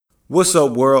What's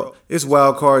up, world? It's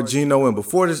Wildcard Gino, and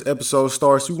before this episode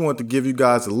starts, we want to give you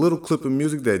guys a little clip of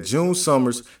music that June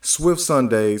Summers, Swift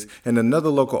Sundayz, and another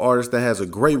local artist that has a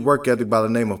great work ethic by the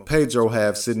name of Pt.2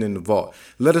 have sitting in the vault.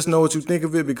 Let us know what you think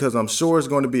of it, because I'm sure it's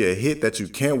going to be a hit that you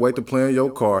can't wait to play in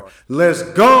your car. Let's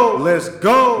go! Let's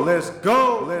go! Let's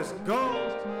go! Let's go!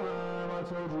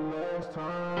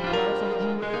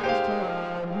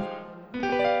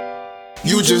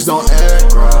 You just don't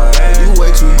act right. You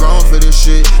way too grown for this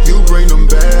shit. You bring them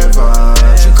bad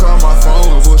vibes. You call my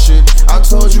phone with bullshit. I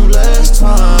told you last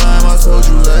time. I told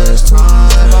you last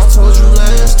time. I told you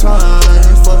last time.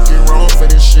 You fucking wrong for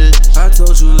this shit. I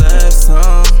told you last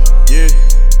time. Yeah,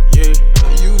 yeah.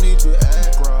 You need to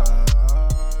act right.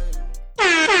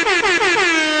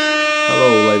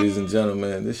 Hello, ladies and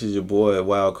gentlemen. This is your boy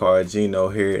Wildcard Gino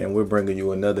here, and we're bringing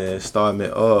you another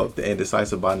installment of the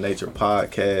Indecisive by Nature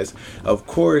podcast. Of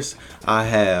course, I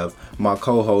have my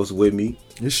co-host with me.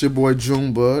 It's your boy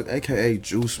Junebug, aka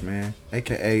Juice Man,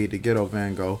 aka the Ghetto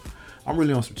Van Gogh. I'm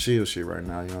really on some chill shit right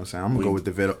now, you know what I'm saying? I'm gonna go with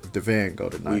the Van Gogh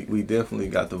tonight. We definitely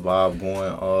got the vibe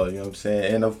going, you know what I'm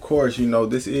saying? And of course, you know,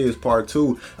 this is part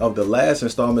 2 of the last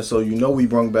installment, so you know we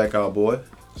brung back our boy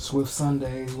Swift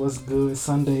Sundayz, what's good?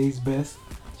 Sundayz best.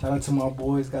 Shout out to my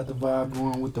boys, got the vibe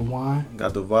going with the wine.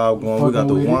 Got the vibe going. We got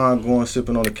the wine going,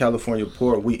 sipping on the California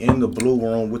port. We in the blue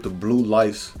room with the blue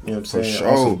lights, you know what I'm saying? Sure.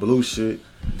 On some blue shit.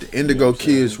 The Indigo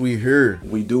Kids, we here.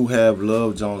 We do have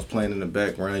Love Jones playing in the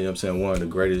background, you know what I'm saying? One of the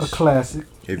greatest. A classic.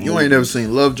 If you ain't never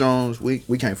seen Love Jones, we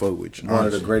can't fuck with you. One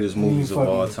of the greatest movies of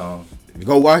all time.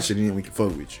 Go watch it and then we can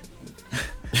fuck with you.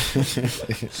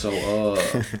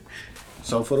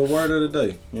 So for the word of the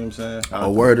day, you know what I'm saying?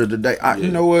 A word of the day.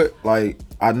 You know what? Like,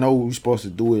 I know we're supposed to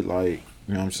do it, like,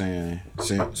 you know what I'm saying?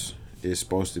 Since it's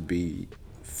supposed to be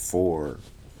for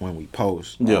when we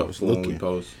post. Yeah, when we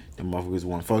post. The motherfuckers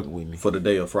weren't fucking with me. For the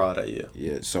day of Friday, yeah.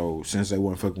 Yeah, so since they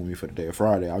weren't fucking with me for the day of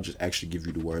Friday, I'll just actually give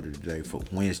you the word of the day for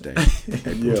Wednesday.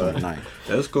 Yeah, night.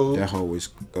 That's cool. That hoe is,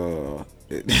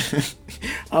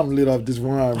 I'm lit off this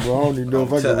wine, bro. I don't even know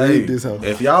if I can read this hoe.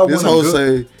 If y'all this hoe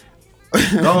say...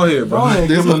 Go ahead, bro.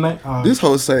 This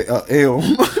hoe say M.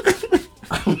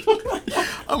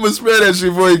 I'm gonna spell that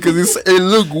shit for you because it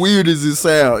look weird as it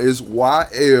sound. It's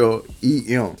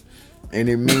YLEM, and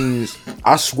it means,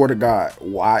 I swear to God,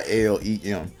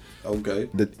 YLEM. Okay.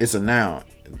 It's a noun.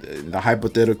 The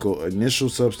hypothetical initial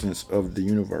substance of the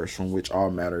universe from which all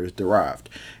matter is derived.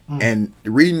 And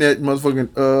reading that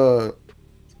motherfucking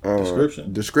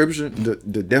description,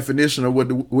 the definition of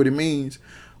what it means.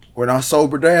 When I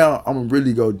sober down, I'm gonna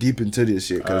really go deep into this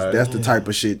shit because that's the type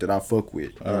of shit that I fuck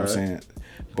with. You know what I'm saying?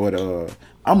 But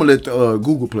I'm gonna let the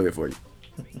Google play it for you.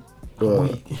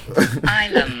 Ilum.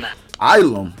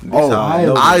 Ilum.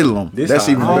 Ilum. That's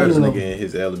even better nigga in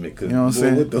his element. You know what I'm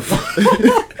saying? What the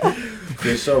fuck?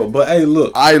 For sure. But hey,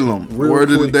 look. Ilum. Word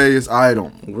of the day is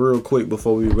item. Real quick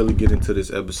before we really get into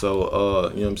this episode,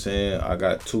 you know what I'm saying? I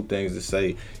got 2 things to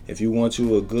say. If you want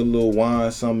you a good little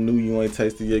wine, something new you ain't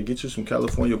tasted yet, get you some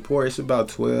California port. It's about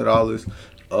 $12.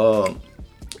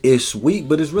 It's sweet,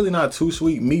 but it's really not too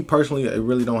sweet. Me personally, it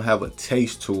really don't have a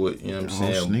taste to it. You know what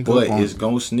I'm saying? But it's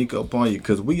gonna sneak up on you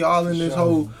because we all in this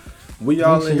whole. We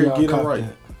all in here getting right.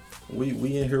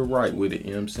 We in here right with it,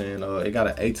 you know what I'm saying? It got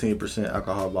an 18%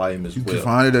 alcohol volume as well. You can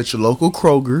find it at your local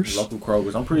Kroger's.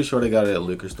 I'm pretty sure they got it at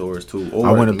liquor stores too. Or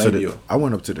I went up to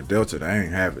the Delta. They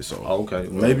ain't have it, so. Okay,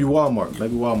 maybe Walmart.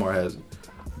 Maybe Walmart has it.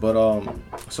 But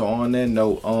so on that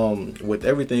note, with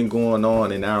everything going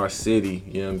on in our city,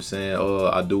 you know what I'm saying?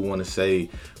 I do want to say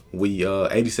we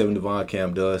 87 Devon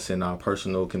Camp does send our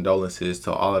personal condolences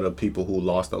to all of the people who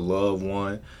lost a loved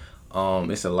one.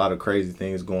 It's a lot of crazy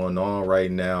things going on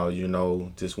right now, you know,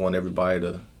 just want everybody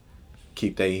to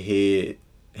keep their head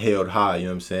held high, you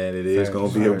know what I'm saying? It is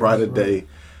going to be a brighter day.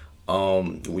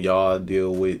 We all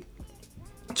deal with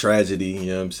tragedy, you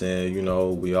know what I'm saying? You know,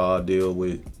 we all deal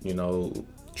with, you know,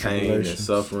 pain and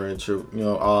suffering, you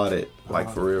know, all that, like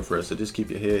for real. So just keep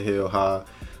your head held high.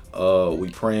 We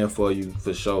praying for you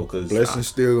for sure. Cause blessings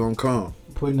still going to come.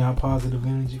 Putting out positive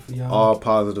energy for y'all. All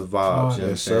positive vibes, you know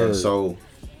what I'm saying? So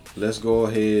let's go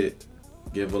ahead,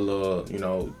 give a little, you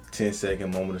know,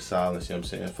 10-second moment of silence, you know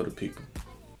what I'm saying, for the people.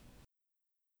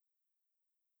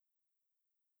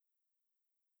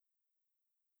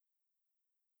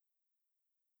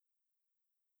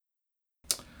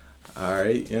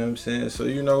 Alright, you know what I'm saying? So,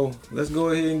 you know, let's go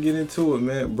ahead and get into it,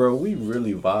 man. Bro, we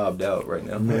really vibed out right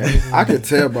now. Man, I could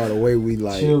tell by the way we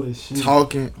like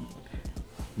talking.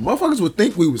 motherfuckers would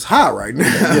think we was high right now.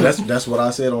 Yeah, that's what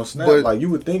I said on Snap. But like you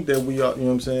would think that we are. You know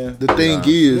what I'm saying? The thing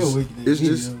is, it's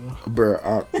just,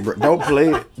 bro, don't play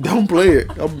it. Don't play it.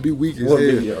 I'm gonna be weak as What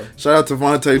hell. video? Shout out to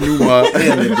Vontae Newmont.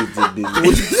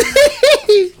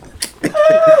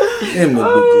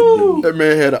 That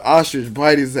man had an ostrich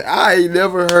bite his head. I ain't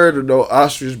never heard of no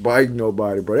ostrich biting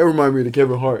nobody, bro. That remind me of the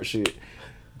Kevin Hart shit.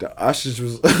 The ostrich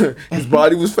was his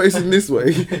body was facing this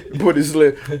way, but his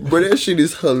leg. But that shit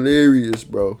is hilarious,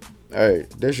 bro. Hey,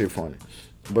 that shit funny.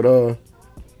 But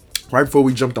right before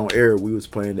we jumped on air, we was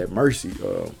playing that Mercy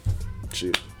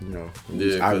shit. You know,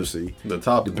 obviously the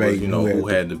topic was, you know, who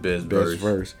had the best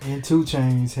verse. And 2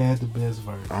 Chainz had the best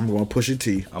verse. I'm gonna push a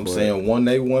T. I'm saying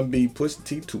 1A, 1B, push the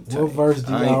T, 2 Chainz. What verse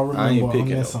do y'all remember on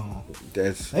that song?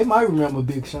 They might remember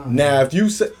Big Sean. Now, if you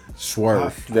say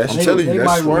Swerve, I'm telling you,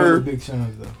 that's Swerve. Big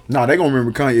Sean though. Nah, they gonna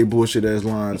remember Kanye bullshit ass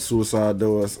line, suicide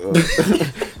doors.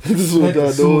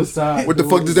 Suicide. What the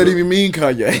fuck does that even mean,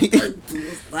 Kanye?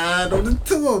 Ride on the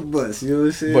tour bus. You know what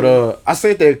I'm saying? But I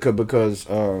said that because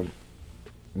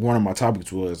one of my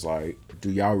topics was like, do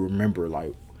y'all remember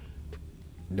like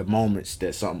the moments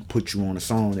that something put you on a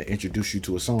song that introduced you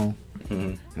to a song?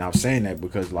 Mm-hmm. And I was saying that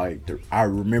because like I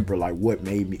remember like what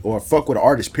made me, or fuck with an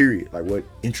artist period, like what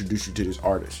introduced you to this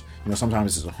artist. You know,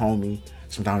 sometimes it's a homie,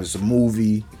 sometimes it's a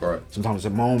movie, right? Sometimes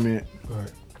it's a moment,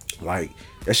 right? Like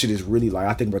that shit is really like,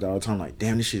 I think about that all the time. Like,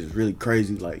 damn, this shit is really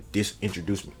crazy. Like this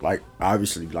introduced me. Like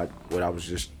obviously, like what I was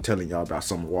just telling y'all about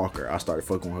Summer Walker. I started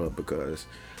fucking with her because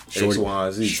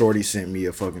Shorty sent me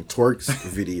a fucking Twerks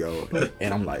video,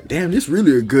 and I'm like, damn, this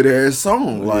really a good ass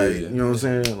song. Like, you know what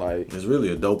I'm saying? Like, it's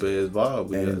really a dope ass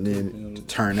vibe. And then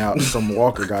turn out Summer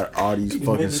Walker got all these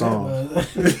fucking songs. Dope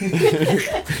ass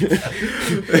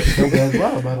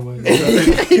vibe, by the way.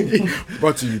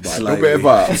 Brought to you by Dope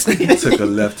Ass Vibes. Took a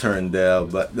left turn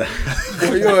down, but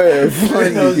your ass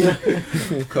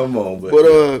funny. Come on,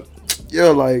 but yeah,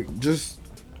 like just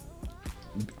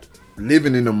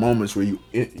living in the moments where you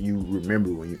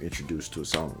remember when you introduced to a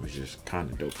song was just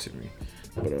kind of dope to me.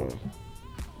 But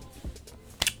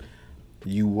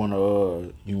you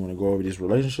wanna go over these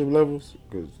relationship levels?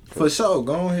 For sure,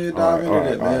 go ahead, dive into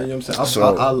that, man. You know what I'm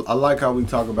saying? I like how we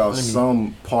talk about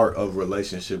some part of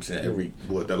relationships in every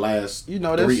the last 3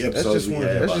 episodes we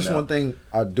had. That's just one thing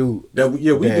I do. We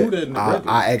do that in the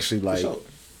I actually like. Sure.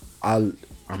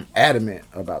 I'm adamant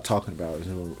about talking about it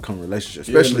when it comes to relationships,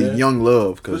 especially young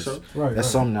love, because that's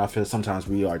something I feel sometimes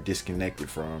we are disconnected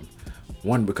from.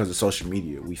 One, because of social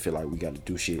media, we feel like we got to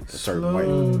do shit a certain way.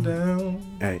 Slow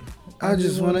down. Hey, I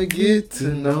just want to get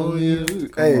to know you.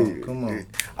 Come on.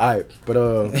 All right, but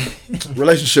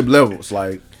relationship levels,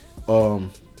 like, I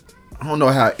don't know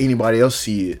how anybody else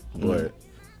see it, but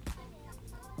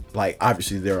like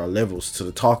obviously there are levels to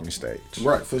the talking stage.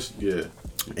 Right.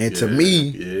 And to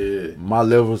me, my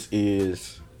levels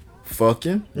is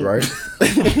fucking, right?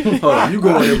 Hold on, you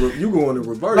going in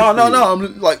reverse. No.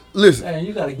 I'm like, listen. Hey,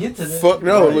 you gotta get to that. Fuck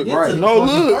no, look, right? No,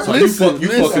 look. So listen, you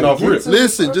fucking off rip.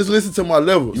 Listen, just listen to my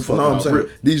levels. You fucking off rip.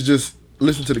 These just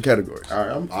listen to the categories. All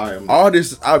right, I am. All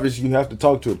this obviously you have to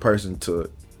talk to a person to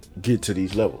get to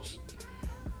these levels.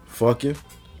 Fucking,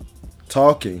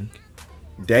 talking,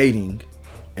 dating,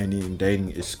 and then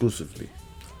dating exclusively.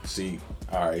 See,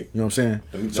 all right. You know what I'm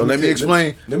saying? Let me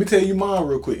explain. Let me tell you mine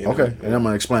real quick. Okay, and I'm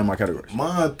gonna explain my categories.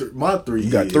 My 3.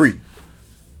 You got 3.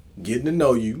 Getting to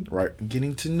know you. Right.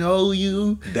 Getting to know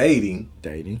you. Dating.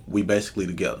 We basically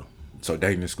together. So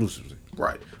dating exclusively.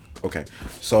 Right. Okay.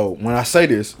 So when I say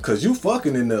this, cause you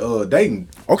fucking in the dating.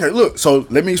 Okay, look. So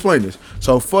let me explain this.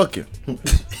 So fucking.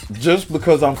 Just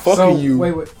because I'm fucking you,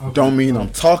 okay, don't mean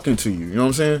I'm talking to you. You know what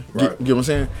I'm saying? Right. Get what I'm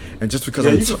saying? And just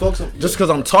because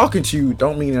I'm talking to you,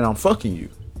 don't mean that I'm fucking you.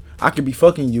 I could be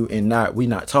fucking you and we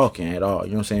not talking at all.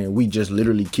 You know what I'm saying? We just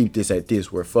literally keep this at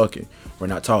this. We're fucking. We're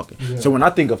not talking. Yeah. So when I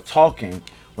think of talking,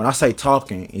 when I say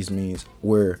talking, it means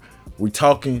we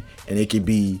talking, and it could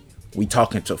be we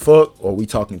talking to fuck or we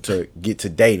talking to get to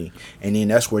dating. And then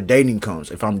that's where dating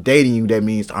comes. If I'm dating you, that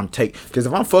means because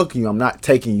if I'm fucking you, I'm not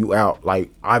taking you out. Like,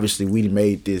 obviously we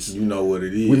made this. You know what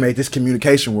it is. We made this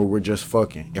communication where we're just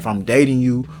fucking. If I'm dating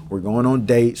you, we're going on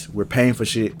dates, we're paying for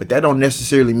shit. But that don't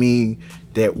necessarily mean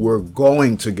that we're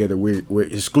going together. We're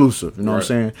exclusive. You know what I'm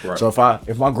saying? Right. So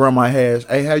if my grandma has,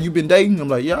 hey, have you been dating? I'm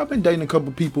like, yeah, I've been dating a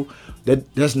couple people.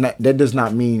 That does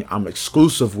not mean I'm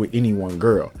exclusive with any one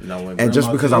girl. No, and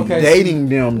just because I'm dating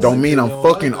them don't mean I'm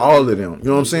fucking all of them. You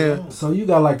know what I'm saying? So you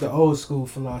got like the old school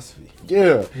philosophy.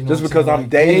 Yeah. You know just because I'm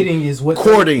dating is what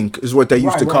courting is what they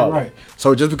used to call it.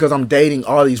 So just because I'm dating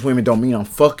all these women don't mean I'm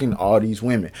fucking all these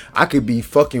women. I could be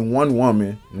fucking one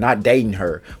woman, not dating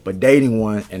her, but dating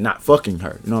one and not fucking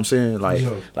her. You know what I'm saying? Like,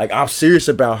 Yeah. like I'm serious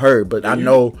about her, but I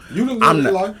know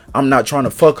I'm not trying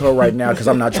to fuck her right now because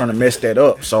I'm not trying to mess that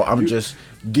up. So I'm just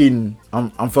getting,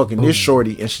 I'm fucking this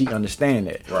shorty and she understand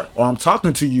that. Right. Or I'm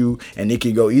talking to you and it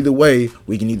can go either way.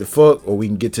 We can either fuck or we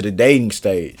can get to the dating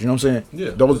stage. You know what I'm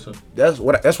saying? Yeah. That's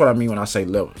what I mean when I say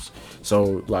levels.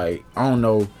 So like, I don't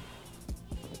know.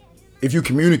 If you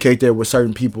communicate that with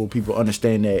certain people, people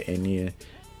understand that, and then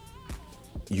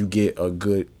you get a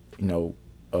good,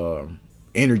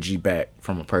 energy back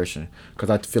from a person. Because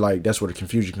I feel like that's where the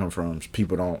confusion comes from.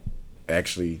 People don't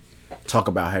actually talk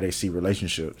about how they see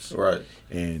relationships. Right.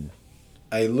 And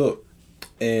hey, look,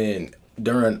 and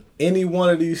during any one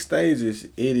of these stages,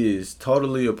 it is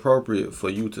totally appropriate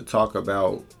for you to talk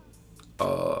about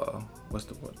what's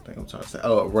the one thing I'm trying to say?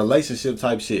 Relationship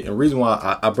type shit. And the reason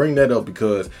why I bring that up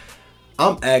because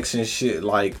I'm asking shit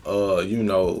like, how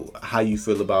you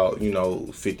feel about,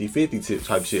 50-50 tip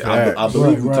type shit. I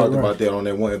believe we talked about that on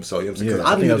that one episode. You know what I'm saying?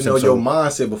 'Cause I need to know your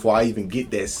mindset before I even get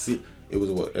that shit. It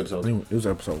was what episode? It was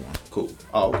episode 1. Cool.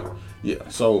 Oh, okay. Yeah.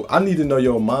 So I need to know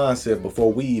your mindset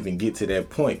before we even get to that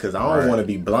point, because I don't want to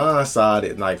be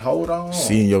blindsided. Like, hold on.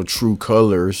 Seeing your true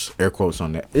colors, air quotes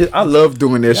on that. I love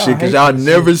doing that shit because y'all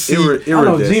never see. I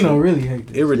know Gino really hate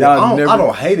this. I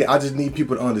don't hate it. I just need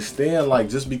people to understand. Like,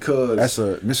 just because that's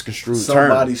a misconstrued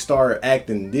somebody term. Start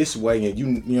acting this way, and you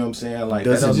know what I'm saying? Like,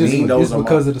 that doesn't mean those are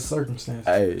because of the circumstances.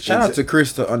 Hey, shout out to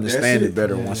Chris to understand it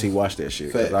better once he watched that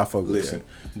shit. Cause I fuck with that.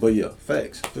 But yeah,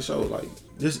 facts for sure. Like,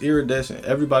 just iridescent.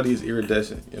 Everybody is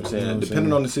iridescent. You know what I'm saying?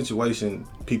 Depending on the situation,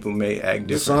 people may act different.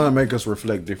 The sun make us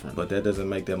reflect different. But that doesn't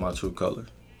make that my true color.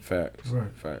 Facts.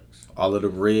 Right. Facts. All of the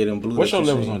red and blue. What's your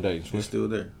levels on dates? It's still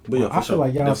there. But yeah, I feel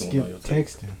like y'all skip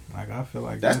texting. Like, I feel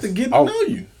like that's to get to know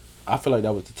you. I feel like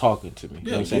that was the talking to me. You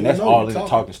know what I'm saying? Yeah, That's all in the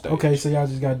talking stage. Okay, so y'all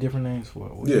just got different names for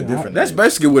it. Well, different. That's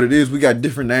basically what it is. We got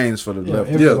different names for the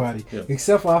level. Everybody. Yeah.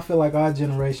 Except for I feel like our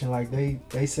generation, like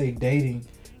they say dating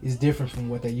is different from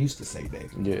what they used to say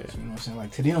dating. Yeah. You know what I'm saying?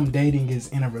 Like, to them, dating is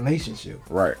in a relationship.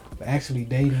 Right. But actually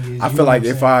dating is, I feel like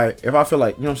if I feel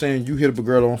like, you know what I'm saying, you hit up a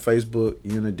girl on Facebook,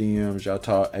 you in the DMs, y'all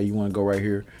talk, hey, you want to go right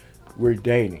here? We're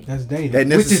dating. That's dating.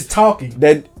 Which is talking.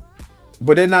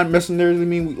 But that not necessarily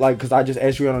mean, like, because I just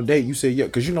asked you out on a date, you said yeah.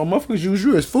 Because, motherfuckers use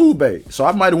you as food bait. So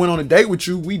I might have went on a date with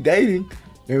you, we dating,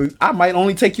 and I might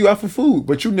only take you out for food.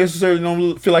 But you necessarily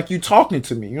don't feel like you talking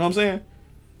to me. You know what I'm saying?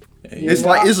 Yeah,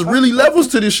 it's really levels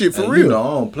to this shit for real. I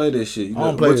don't play this shit.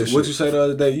 What you say the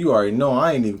other day? You already know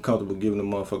I ain't even comfortable giving the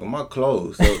motherfucker my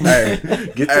clothes. So hey,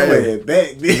 get your head back,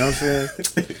 bitch. You know what I'm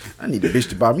saying? I need a bitch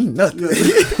to buy me nothing.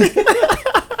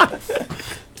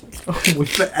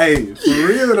 Hey, for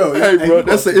real though. Hey, bro,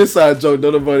 that's an inside joke.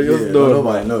 Nobody else knows.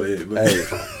 Nobody know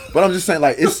that. But I'm just saying,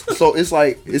 like,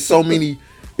 it's so many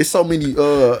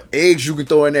eggs you can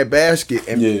throw in that basket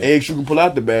and eggs you can pull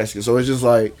out the basket. So it's just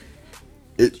like.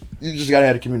 You just gotta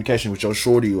have the communication with your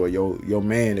shorty or your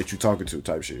man that you talking to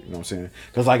type shit. You know what I'm saying?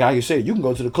 Because like you said, you can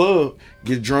go to the club,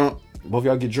 get drunk, both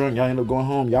y'all get drunk, y'all end up going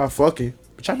home, y'all fucking,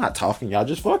 but y'all not talking, y'all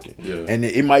just fucking. Yeah. And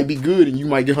it might be good and you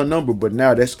might get her number, but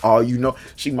now that's all you know.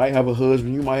 She might have a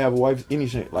husband, you might have a wife,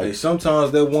 anything. Like, hey,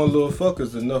 sometimes that one little fuck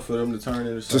is enough for them to turn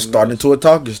into something. Just starting into a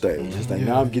talking stage. Just like,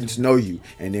 now I'm getting to know you.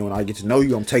 And then when I get to know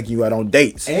you, I'm taking you out on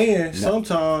dates. And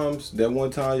sometimes that one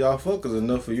time y'all fuck is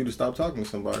enough for you to stop talking to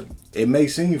somebody. It may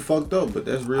seem fucked up, but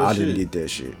that's real shit.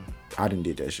 I didn't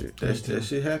get that shit. That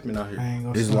shit happening out here. I ain't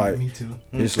gonna it's stop, like me too.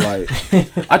 It's like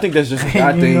I think that's just a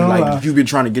guy thing. Like, you've been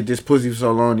trying to get this pussy for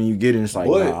so long and you get it. It's like,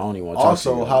 nah, I don't even want to talk to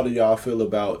you. Also, how do y'all feel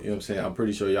about, you know what I'm saying? I'm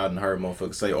pretty sure y'all done heard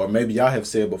motherfuckers say, or maybe y'all have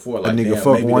said before, like, a nigga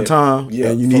fuck one time,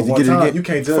 and you need to get it again. You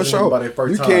can't judge him by that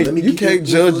first time. You can't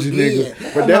judge you,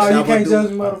 nigga. But that's you can't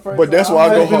judge him by the first time. But that's why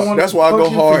I go hard. That's why I go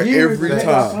hard every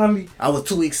time. I was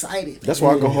too excited. That's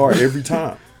why I go hard every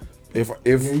time. If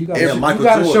you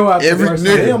gotta show out every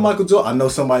nigga, Michael Jordan. I know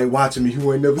somebody watching me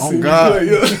who ain't never seen me play.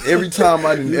 Every time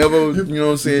I didn't ever, you know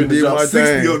what I'm saying, did my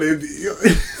thing.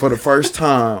 For the first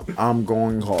time, I'm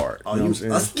going hard. You know what I'm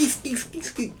saying?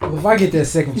 Well, if I get that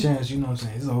second chance, you know what I'm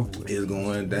saying, it's over with. It's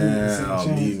going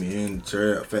down. Meet me in the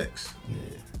chair. Facts. Yeah.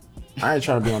 I ain't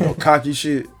trying to be on no cocky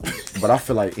shit, but I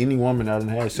feel like any woman I done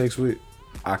had sex with,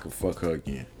 I could fuck her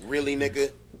again. Really,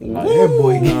 nigga? Like, that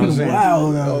boy, you know what I'm saying?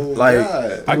 Wow, though. Like,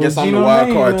 I guess I'm the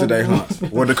wild card today, huh?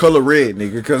 Or the color red,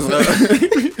 nigga, because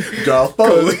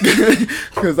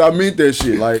I meant that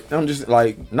shit. Like, I'm just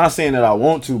like, not saying that I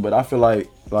want to, but I feel like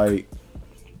I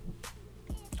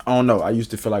don't know. I used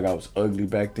to feel like I was ugly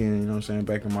back then. You know what I'm saying?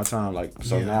 Back in my time, like,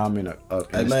 so now I'm in a.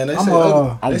 Hey man, they say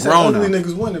ugly. I'm grown now.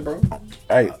 Niggas winning, bro.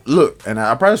 Hey, look, and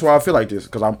I probably that's why I feel like this,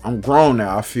 because I'm grown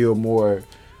now. I feel more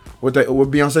what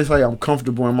Beyonce say, I'm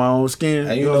comfortable in my own skin.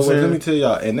 And you know what? Let me tell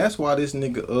y'all, and that's why this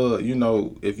nigga, you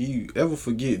know, if you ever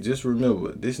forget, just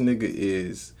remember this nigga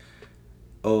is,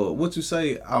 what you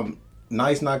say? I'm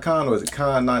nice, not kind, or is it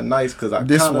kind, not nice? Because I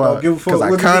kind of don't give a fuck. Because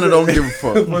I kind of don't give a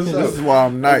fuck. This is why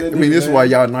I'm nice. I mean, this is why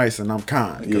y'all nice and I'm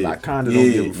kind. Because I kind of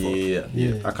don't give a fuck.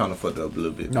 Yeah. I kind of fucked up a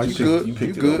little bit. No, you good. You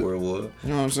picked it up where it was. You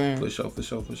know what I'm saying? For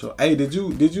sure. Hey, did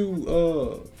you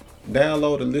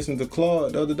download and listen to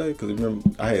Claude the other day? Because remember,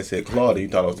 I had said Claude. You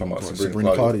thought I was talking about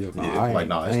Sabrina Claudio. I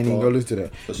ain't even go listen to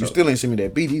that. You still ain't send me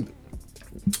that beat either.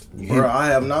 Bro, I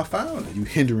have not found it. You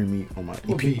hindering me on my EP.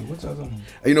 What y'all talking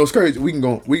about? You know, it's crazy.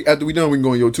 After we done, we can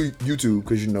go on your YouTube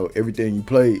because you know everything you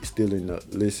played still in the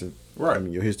listen. Right. I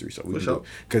mean your history. So we can sure.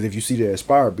 Because if you see the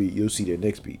Aspire beat, you'll see the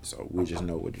next beat. So we'll just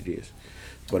know what it is.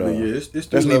 But yeah, it's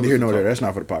that's neither here nor there. That's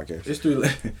not for the podcast.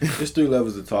 It's three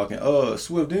levels of talking.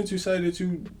 Swift, didn't you say that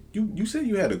you said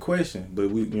you had a question, but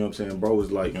we, you know what I'm saying, bro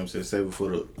was like, you know what I'm saying, save it for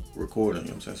the recording, you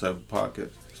know what I'm saying, save it for the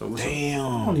podcast. So what's Damn.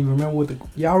 I don't even remember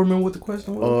y'all remember what the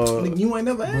question was? You ain't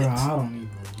never asked. Bro, I don't even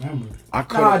remember.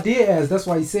 I did ask. That's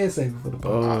why he said save it for the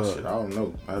podcast. Shit, I don't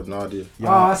know. I have no idea.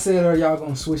 I said, are y'all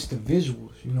gonna switch to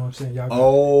visuals? You know what I'm saying? Y'all got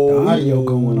the audio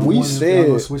going on. We said y'all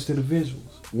gonna switch to the visuals.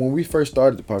 When we first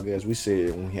started the podcast, we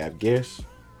said when we have guests,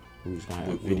 we was gonna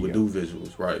have video. We would do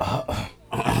visuals, right?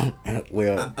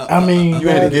 Well, I mean, you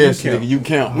ain't a guest, nigga. You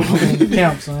count. You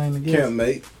count, so I ain't a guest. Camp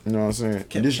mate. You know what I'm saying?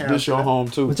 This your home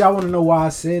too. But y'all want to know why I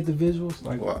said the visuals?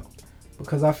 Like, why?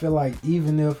 Because I feel like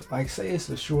even if, like, say it's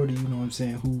a shorty, you know what I'm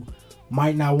saying, who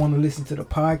might not want to listen to the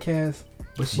podcast,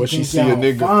 but she see a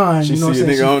nigga, fine, you know what I'm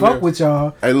saying, she fuck with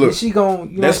y'all. Hey, look, she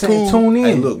gon', you know that's what I'm saying, cool. tune in.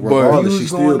 Hey, look, regardless, she's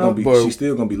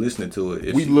still gonna be listening to it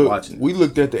if she's watching. We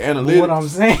looked at the analytics. What I'm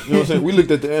saying, you know what I'm saying? We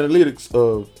looked at the analytics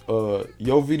of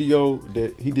your video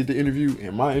that he did the interview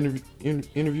and my interview.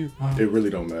 It really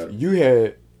don't matter. You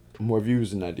had more views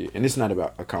than I did, and it's not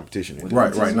about a competition.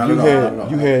 Right. Not at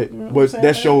all. You had, but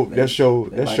that's your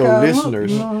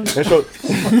listeners.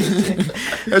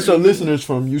 That's your listeners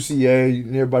from UCA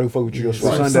and everybody who fuck with you on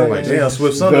Sunday. Like, damn,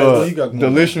 Swift Sunday. The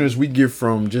listeners we get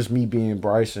from just me being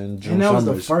Bryson, June and that was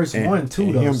Summers, the first one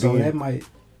too, though. So being,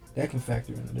 that can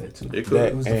factor into that too. It could.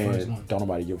 It was the first one. Don't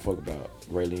nobody give a fuck about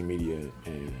Raylene Media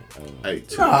and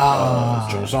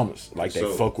June Summers like they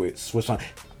fuck with Swiss Sunday.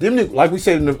 Them niggas, like we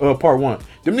said in the part one,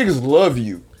 them niggas love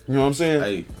you. You know what I'm saying?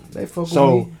 Hey, they fuck with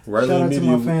me. Shout out to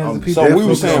my fans. The people so we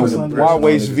were saying Wild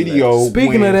Waste video.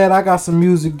 Speaking of that, I got some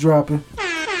music dropping.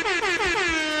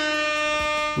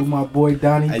 With my boy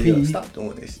Donnie P. Yo, stop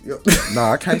doing this.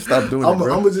 Nah, I can't stop doing it,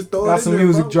 bro. I'm just throwing got some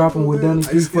music dropping with Donnie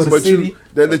P for the city.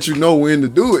 That let you know when to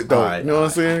do it, though. You know what I'm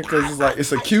saying? Because it's like,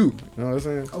 it's a cue. You know what I'm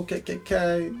saying?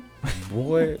 Okay.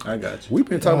 Boy. I got you. We've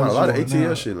been talking about a lot of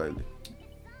ATL shit lately.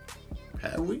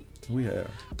 Have we? We have.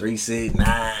 3, 6, 9.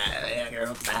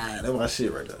 That's my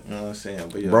shit right there. You know what I'm saying?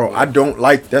 But yeah, bro, I don't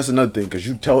like. That's another thing because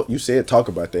you said talk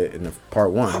about that in the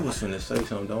part one. I was finna say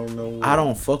something. Don't remember. What. I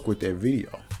don't fuck with that video.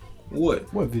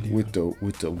 What video?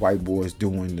 With the white boys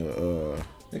doing the.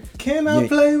 Can I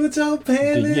play with your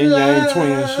panties? The Yin Yang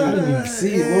Twin shit. I didn't even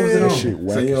see it. What was it on? Shit,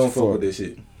 so you don't fuck with this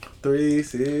shit. 3,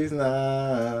 6,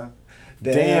 9.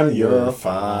 Damn, you're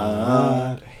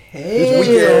fine. This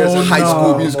weak ass high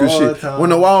school musical shit. Well,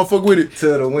 no, I don't fuck with it.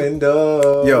 To the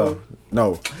window. Yo,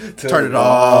 no. Turn it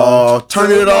off.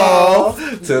 Turn it off.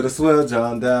 To the swell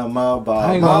John down my body.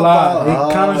 I ain't gonna lie.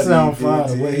 It kind of sounds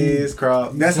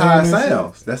fine. That's how it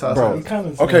sounds. That's how it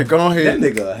sounds. Okay, go ahead.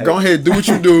 That nigga. Go ahead, do what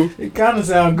you do. It kind of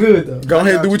sound good though. Go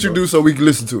ahead, do what you do so we can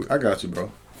listen to it. I got you,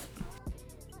 bro.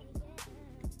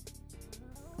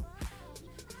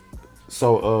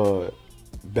 So,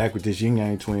 back with this Yin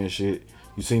Yang Twin shit.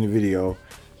 You seen the video.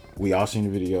 We all seen the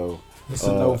video. It's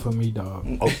a no for me, dog.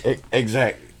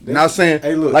 Exactly. Not saying,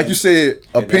 hey, look, like you said,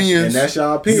 opinions. And that's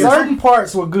y'all opinion. Certain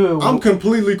parts were good. I'm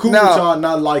completely cool with y'all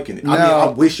not liking it. I mean, I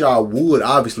wish y'all would.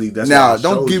 Obviously, that's now.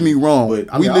 Don't get me wrong.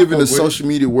 But, we live in a social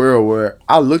media world where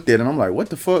I looked at it and I'm like, what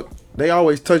the fuck? They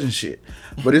always touching shit.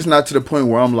 But it's not to the point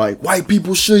where I'm like, white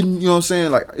people shouldn't, you know what I'm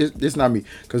saying? Like, it's not me.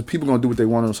 Because people going to do what they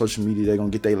want on social media. They're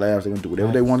going to get their laughs. They're going to do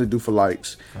whatever they want to do for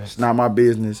likes. It's not my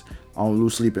business. I don't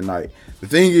lose sleep at night. The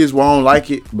thing is, why I don't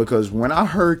like it, because when I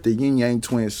heard the Yin Yang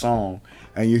Twins song,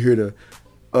 and you hear the,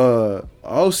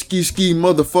 oh, ski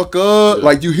motherfucker,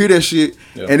 like you hear that shit,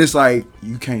 and it's like,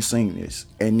 you can't sing this.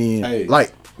 And then,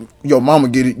 like, your mama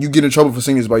get it. You get in trouble for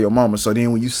singing this by your mama. So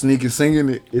then when you sneak and singing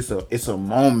it, it's a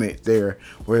moment there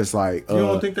where it's like, you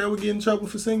don't think that would get in trouble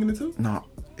for singing it too? No,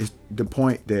 it's the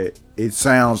point that it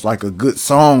sounds like a good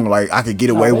song. Like I could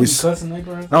get away with.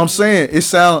 No, I'm saying it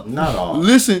sounds. Not all.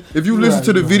 Listen, if you listen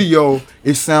to the video,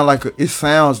 it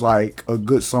sounds like a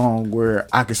good song where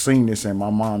I could sing this and my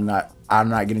mom not. I'm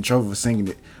not getting in trouble for singing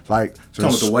it. Like so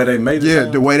the way they made it. Yeah,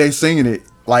 sound? the way they singing it.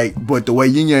 Like, but the way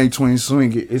Yin Yang Twins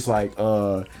swing it, it's like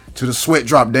to the sweat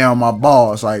drop down my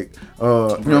balls. Like, you know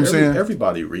what I'm saying?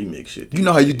 Everybody remix shit. You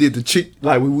know how you did the chick,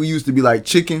 like we used to be like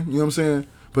chicken, you know what I'm saying?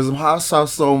 Put some hot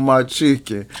sauce on my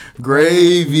chicken,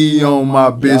 gravy on my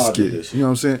biscuit. You know what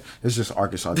I'm saying? It's just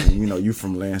Arkansas thing. You know, you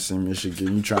from Lansing,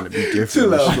 Michigan. You trying to be different.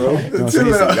 Chill out, bro. You know what I'm saying?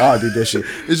 Like, y'all did that shit.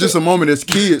 It's just a moment as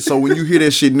kids. So when you hear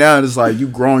that shit now, it's like you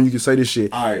grown. You can say this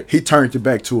shit. All right. He turned it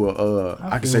back to a.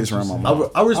 I can say this around my mom.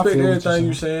 I respect everything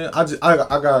you saying. I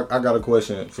got a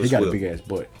question for He got a Swift. big ass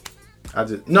butt. I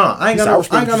ain't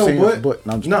got no butt.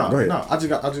 No, No. I just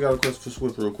got a question for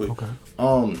Swift real quick. Okay.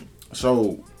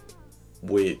 So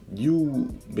with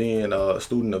you being a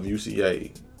student of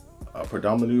UCA, a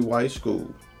predominantly white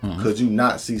school, could you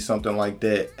not see something like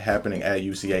that happening at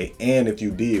UCA? And if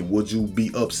you did, would you be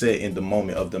upset in the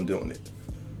moment of them doing it?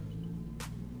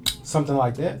 Something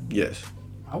like that? Yes.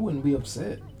 I wouldn't be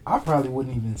upset. I probably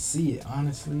wouldn't even see it,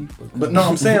 honestly. But no,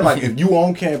 I'm saying like if you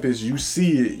on campus, you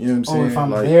see it. You know what I'm saying? Oh, if I'm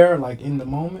like, there, like in the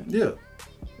moment. Yeah.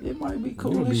 It might be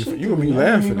cool. You gonna be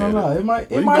laughing at it. It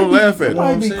might. You It might gonna be. laugh at It it.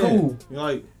 might be saying. cool. You're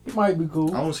like, It might be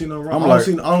cool. I don't see no wrong. I'm I like-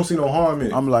 don't see no harm in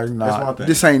it. I'm like, That's my nah, thing.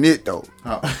 this ain't it though.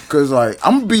 How? Cause like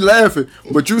I'm gonna be laughing,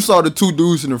 but you saw the two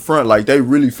dudes in the front, like they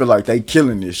really feel like they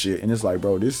killing this shit, and it's like,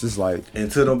 bro, this is like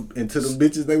And to them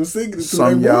bitches they were singing it to.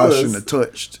 some they y'all was. shouldn't have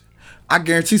touched. I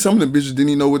guarantee some of them bitches didn't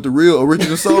even know what the real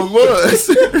original song was.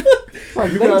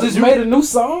 Like, they just made a new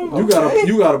song.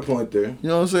 You got a point there. You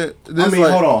know what I'm saying? I This mean,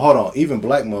 like, hold on. Even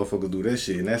black motherfuckers do that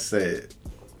shit, and that's sad.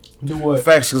 Do what?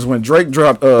 facts, cause when Drake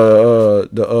dropped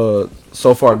the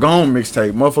So Far Gone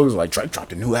mixtape, motherfuckers like Drake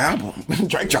dropped a new album.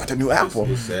 Drake dropped a new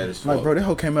album. It's sad as fuck. Like, bro, that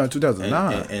whole came out in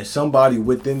 2009. and somebody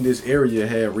within this area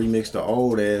had remixed the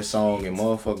old ass song, and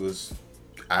motherfuckers,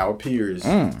 our peers,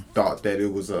 thought that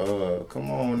it was a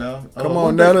come on now. Come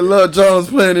on now, the Love Jones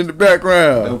playing in the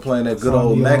background. They were playing that good Song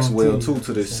old you Maxwell on too TV.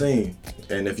 to the scene.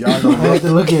 And if y'all know, I had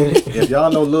to look at it. if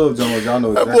y'all know Love Jones, y'all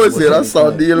know That exactly boy said, I saw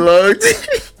the the alert.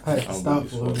 Hey, stop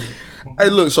for a minute. Hey,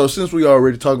 look, so since we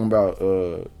already talking about,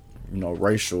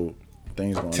 racial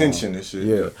things going tension on. and shit.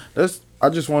 Yeah. I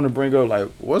just want to bring up, like,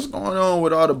 what's going on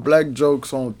with all the black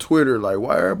jokes on Twitter? Like,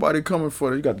 why everybody coming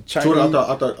for it? You got the Chinese. Twitter,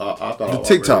 I thought the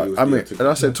TikTok. And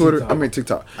I said Twitter. TikTok. I meant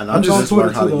TikTok. And I'm I'm just just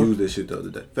learning how to Twitter, use this shit the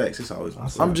other day. Facts, it's always been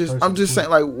I'm just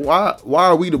saying, like, why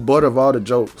are we the butt of all the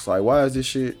jokes? Like, why is this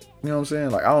shit? You know what I'm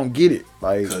saying? Like, I don't get it.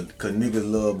 Like, Cause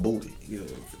niggas love booty. Yeah.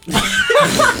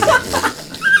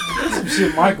 Some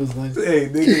shit Michael's like. Hey,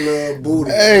 nigga love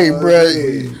booty. hey, bro,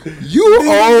 you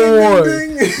own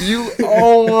one. You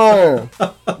own one.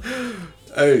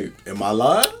 Hey, am I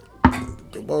lying?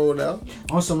 Come on now.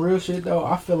 On some real shit though,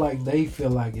 I feel like they feel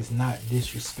like it's not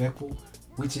disrespectful,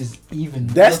 which is even.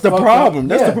 That's the fucked problem.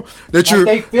 up. That's Yeah. the that you're.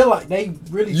 They feel like they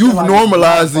really. You've feel like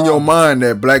normalized it's in not a your problem. mind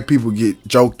that black people get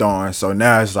joked on, so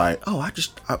now it's like, oh,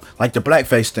 like the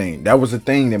blackface thing. That was a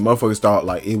thing that motherfuckers thought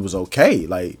like it was okay,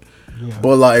 like, Yeah.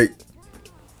 but like,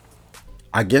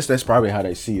 I guess that's probably how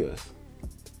they see us.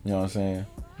 You know what I'm saying?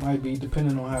 Might be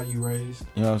depending on how you raised.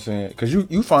 You know what I'm saying? Because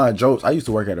you find jokes. I used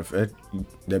to work at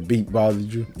that beat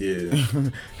bothered you. Yeah.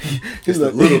 It's the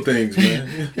little things,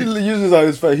 man. He uses on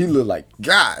his face. He look like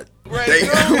God.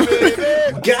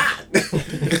 Damn.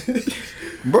 God.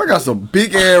 Bro got some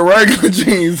big ass regular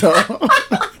jeans on.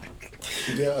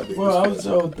 Yeah, Well, I was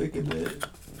so thinking that.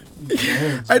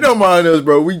 I don't mind us,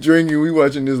 bro. We drinking, we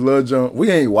watching this Love Jones.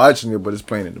 We ain't watching it, but it's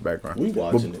playing in the background. We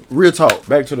watching But it. real talk,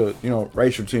 back to the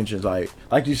racial tensions. Like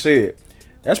you said,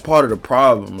 that's part of the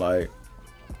problem. Like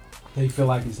They feel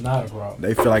like it's not a problem.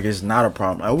 they feel like it's not a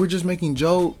problem. Like, we're just making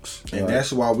jokes, And like,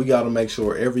 that's why we gotta make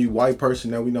sure every white person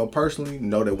that we know personally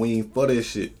know that we ain't for that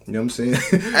shit. You know what I'm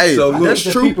saying? Hey, so look, that's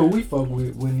The true. people we fuck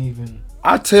with wouldn't even.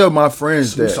 I tell my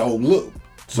friends that. so look.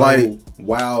 So Like-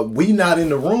 while we not in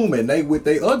the room and they with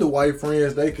their other white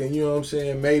friends, they can, you know what I'm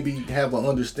saying, maybe have an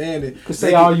understanding. Could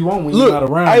say all you want when you're not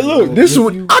around. Hey, look, But this is if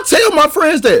what you- I tell my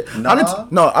friends that.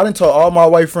 Nah. I didn't tell all my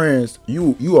white friends.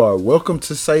 You are welcome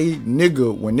to say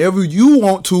nigga whenever you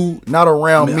want to, not I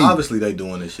around mean, me. obviously they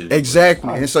doing this shit.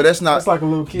 Exactly, and so that's not. That's like a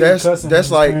little kid That's cussing that's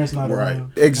when his like parents not right.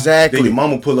 around. Then exactly. your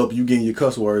mama pull up, you getting your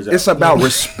cuss words out. It's about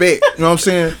respect. You know what I'm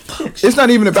saying? It's not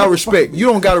even about respect. You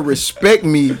don't gotta respect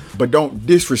me, but don't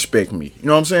disrespect me. You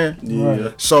know what I'm saying? yeah.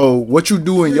 Right. So what you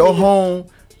do in your home,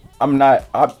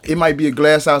 it might be a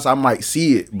glass house, I might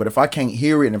see it, but if I can't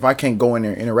hear it and if I can't go in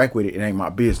there and interact with it, it ain't my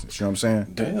business. You know what I'm saying?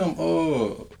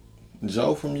 Damn,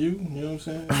 Joe from you know what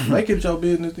I'm saying? Make it your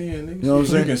business then, nigga. You know what I'm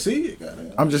saying? You can see it,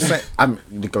 goddamn. I'm just saying, I'm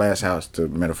the glass house to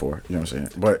metaphor. You know what I'm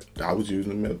saying? But I was using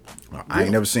the middle. I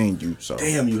ain't never seen you, so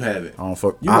damn, you haven't. I don't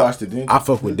fuck. You watched it, didn't you? I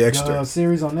fuck with Dexter. The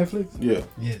series on Netflix. Yeah.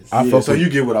 Yes. I fuck so with, you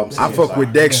get what I'm saying. I fuck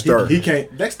with Dexter. He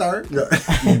can't. Dexter. Yeah.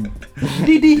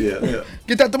 DD. Yeah.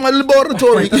 Get out to my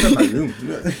laboratory.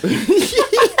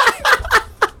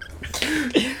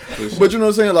 But you know what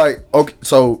I'm saying? Like, okay,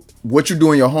 so what you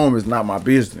do in your home is not my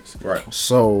business. Right.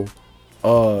 So,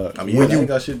 I mean,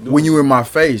 when you in my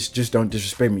face, just don't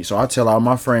disrespect me. So I tell all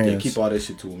my friends. Yeah, keep all that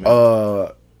shit to him,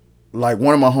 man. Like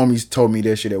one of my homies told me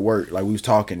that shit at work. Like we was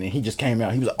talking, and he just came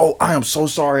out. He was like, "Oh, I am so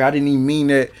sorry. I didn't even mean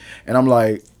that." And I'm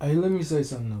like, "Hey, let me say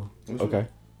something though." Okay.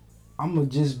 I'm gonna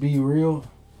just be real.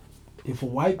 If a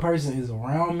white person is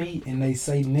around me and they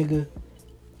say nigga,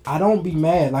 I don't be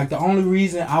mad. Like the only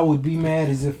reason I would be mad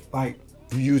is if like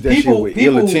you use that shit with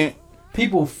ill intent.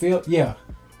 People feel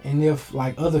and if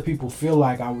like other people feel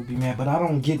like I would be mad, but I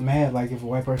don't get mad like if a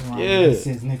white person around me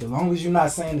says nigga. As long as you're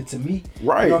not saying it to me,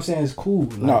 right? You know what I'm saying? It's cool.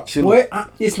 Like, no,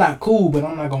 it's not cool, but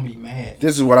I'm not gonna be mad.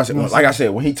 This is what I said. You know like I said,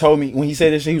 when he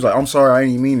said this shit, he was like, "I'm sorry, I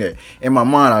didn't mean that." In my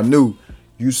mind, I knew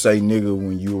you say nigga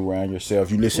when you around yourself.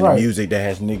 You listen to music that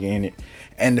has nigga in it.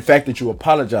 And the fact that you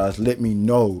apologize let me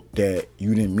know that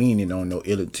you didn't mean it on no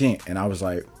ill intent. And I was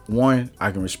like, one,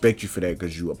 I can respect you for that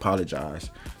because you apologize.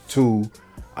 Two,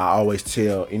 I always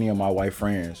tell any of my white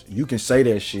friends, you can say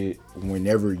that shit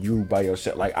whenever you by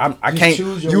yourself. Like I can't.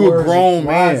 You a grown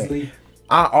man.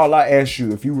 All I ask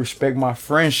you, if you respect my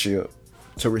friendship,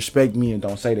 to respect me and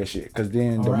don't say that shit. Because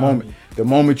then the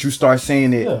moment you start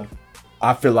saying it,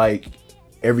 I feel like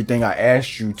everything I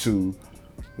asked you to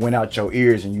went out your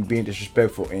ears and you being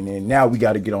disrespectful, and then now we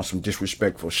got to get on some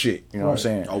disrespectful shit. You know what I'm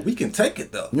saying? Oh, we can take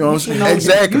it though. You know what I'm saying?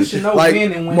 Exactly. Like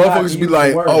motherfuckers be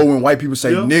like, oh, when white people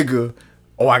say nigga,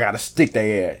 oh, I gotta stick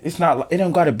their ass. It's not. It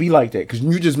don't gotta be like that because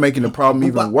you just making the problem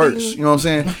even worse. You know what I'm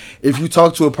saying? If you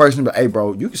talk to a person, but hey,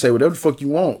 bro, you can say whatever the fuck you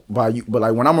want by you, but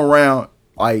like when I'm around,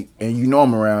 like, and you know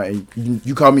I'm around, and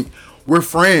you call me. We're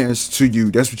friends to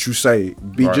you. That's what you say.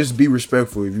 Just be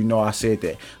respectful. If you know I said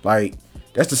that, like.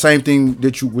 That's the same thing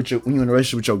that when you're in a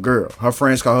relationship with your girl. Her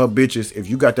friends call her bitches. If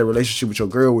you got that relationship with your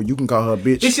girl where you can call her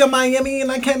bitch. It's your Miami and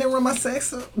I can't run my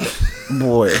sex up.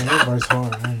 Boy.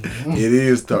 It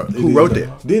is tough. Who wrote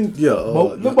that? Didn't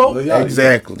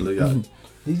exactly.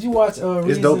 Did you watch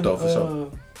It's dope though for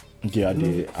sure. Yeah, I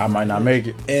did. I might not make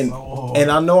it. And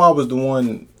I know I was the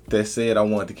one that said I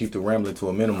wanted to keep the rambling to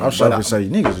a minimum. I was trying to say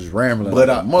niggas is rambling. But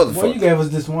motherfucker. Well, you gave us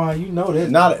this wine, you know that.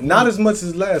 Not as much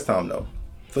as last time though.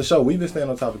 For sure, we've been staying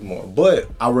on topic more. But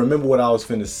I remember what I was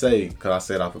finna say, because I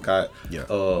said I forgot. Yeah.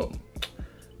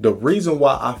 The reason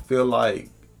why I feel like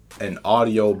an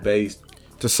audio-based...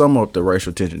 To sum up the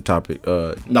racial tension topic...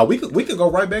 no, we could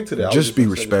go right back to that. Just be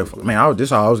respectful. Man, this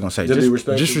is all I was going to say. Just be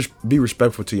respectful? Just be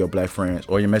respectful to your black friends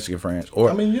or your Mexican friends. Or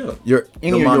I mean, yeah. Your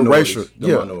racial...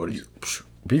 minorities.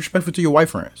 Be respectful to your white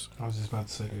friends. I was just about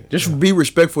to say that. Just be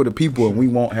respectful to people and we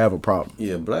won't have a problem.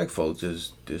 Yeah, black folks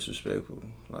just disrespectful.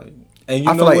 Like... And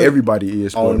I feel like everybody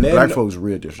is, but black folks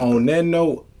real disrespectful. On that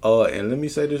note, and let me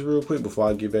say this real quick before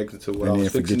I get back into what I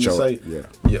was fixing to say. Yeah.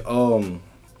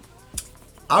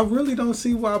 I really don't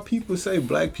see why people say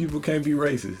black people can't be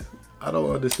racist. I don't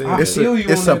understand. I feel you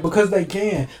on that because they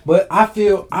can, but I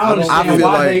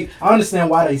understand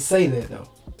why they say that though.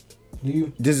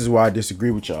 This is why I disagree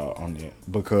with y'all on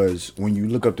that, because when you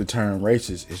look up the term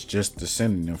racist, it's just the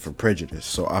synonym for prejudice.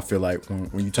 So I feel like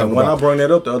when you talk about... When I brought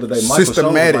that up the other day, Michael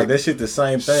showed me like that shit the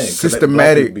same thing.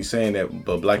 Systematic... Black be saying that,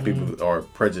 but black people are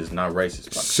prejudiced, not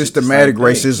racist. Like, systematic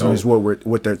racism is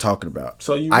what they're talking about.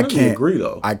 So you really agree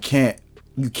though?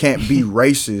 You can't be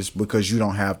racist because you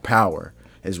don't have power,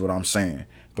 is what I'm saying.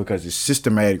 Because it's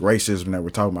systematic racism that we're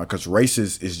talking about. Because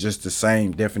racist is just the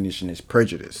same definition as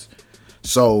prejudice.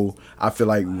 So I feel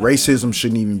like racism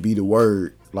shouldn't even be the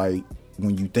word. Like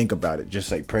when you think about it, just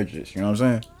say prejudice. You know what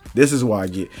I'm saying? This is why I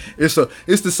get it's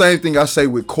the same thing I say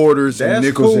with quarters and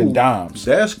nickels and dimes.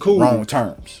 That's cool. Wrong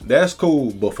terms. That's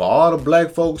cool. But for all the black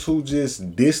folks who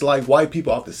just dislike white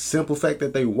people off the simple fact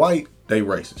that they white, they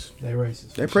racist. They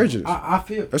racist. They prejudice. I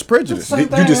feel that's prejudice. You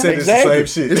just said exactly.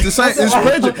 It's the same shit. It's the same. It's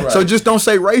prejudice. Right. So just don't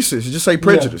say racist. Just say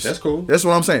prejudice. Yeah, that's cool. That's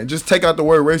what I'm saying. Just take out the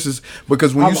word racist,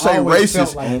 because when you say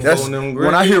racist, like that's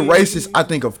when I hear racist, I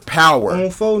think of power. You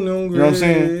know what I'm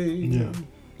saying? Yeah.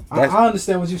 I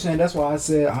understand what you're saying. That's why I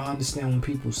said I understand when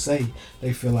people say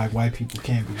they feel like white people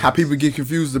can't be racist. How people get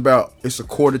confused about it's a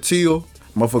quarter till.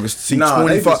 Motherfuckers see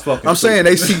 25. I'm saying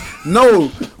they see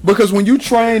because when you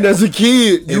trained as a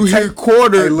kid, you hear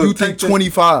quarter, you think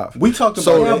 25. We talked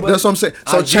about that's what I'm saying.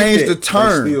 So change the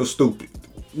term. Still stupid.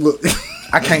 Look,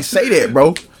 I can't say that,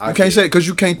 bro. You can't say it because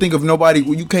you can't think of nobody.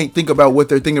 You can't think about what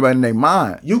they're thinking about in their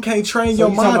mind. You can't train your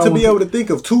mind to be able to think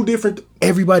of two different.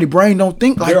 Everybody brain don't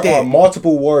think like that. There are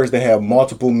multiple words that have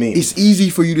multiple meanings. It's easy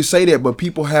for you to say that, but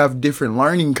people have different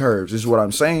learning curves. Is what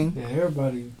I'm saying. Yeah,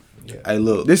 everybody. Yeah. Hey,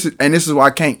 look. This is why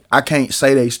I can't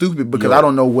say they stupid because I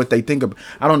don't know what they think of.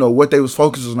 I don't know what they was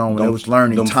focusing on when they was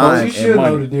learning time you should and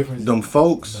money. know the difference. Them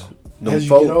folks. No. As you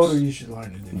get older, you should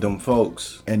learn the difference. Them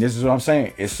folks. And this is what I'm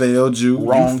saying. It failed you.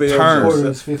 Wrong you failed term.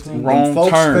 yourself. Wrong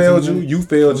folks term. failed you. You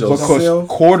failed yourself. Because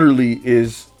quarterly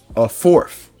is a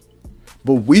fourth.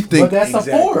 But we think. But that's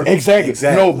a fourth. Exactly.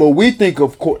 No, but we think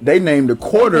of they named a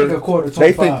quarter.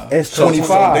 They think it's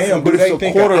 25. But it's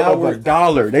a quarter of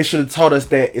 $1. They should have taught us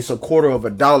that it's a quarter of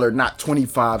 $1, not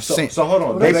 25 cents. So hold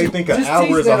on. Do they think an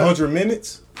hour is 100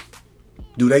 minutes?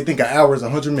 Do they think an hour is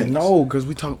 100 minutes? No, because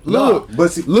we talk. Look,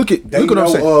 but see, look what I'm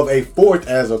saying. Of a fourth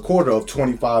as a quarter of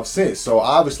 25 cents. So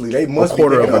obviously they must a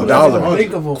quarter be of $1.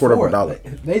 Think of a quarter fourth. of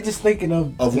 $1. They just thinking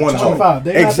of 1/25.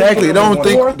 Exactly. They don't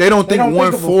think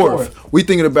 1/4. We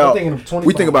thinking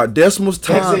about decimals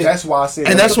times. That's why I said.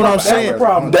 And that's what I'm saying.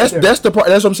 That's the part.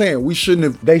 That's what I'm saying. We shouldn't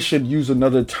have. They should use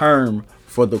another term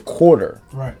for the quarter.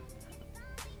 Right.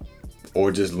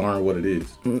 Or just learn what it is.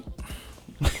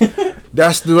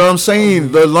 That's what I'm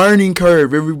saying. The learning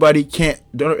curve. Everybody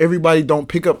don't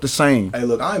pick up the same. Hey,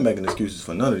 look, I ain't making excuses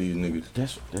for none of these niggas.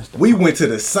 That's we went to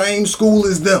the same school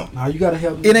as them. Now you gotta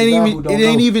help. It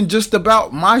ain't even just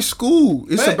about my school.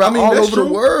 It's about all over the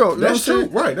world. That's true.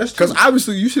 Right. That's Because true.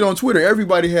 obviously you see on Twitter,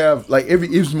 everybody have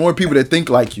it's more people that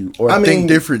think like you or think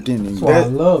different than you. That's why I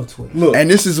love Twitter. Look, and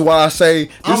this is why I say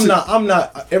I'm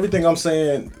not. Everything I'm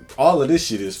saying, all of this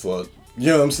shit is for. You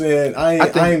know what I'm saying? I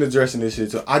ain't addressing this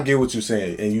shit. I get what you're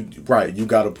saying, and you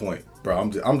got a point, bro.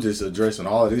 I'm just addressing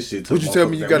all of this shit. Would you tell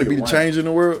me you got to be the change in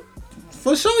the world?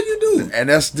 For sure you do. And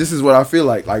this is what I feel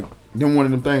like. Like them one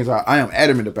of them things I am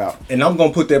adamant about. And I'm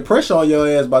gonna put that pressure on your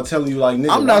ass by telling you like, nigga,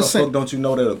 I'm not saying. Fuck don't you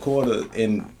know that a quarter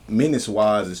in minutes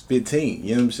wise is 15?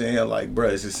 You know what I'm saying? Like, bro,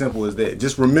 it's as simple as that.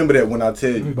 Just remember that when I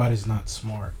tell you. Everybody's not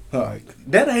smart. Like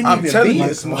that ain't I'm even telling being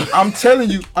you. smart. I'm telling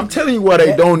you why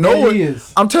they don't know it.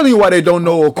 I'm telling you why they don't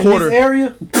know a quarter. In this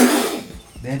area,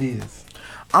 that is.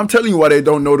 I'm telling you why they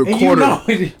don't know the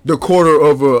quarter. The quarter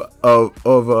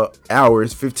of a hour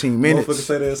is 15 minutes. Motherfuckers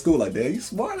say that at school like, "Damn, you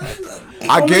smart."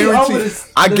 I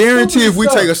guarantee if we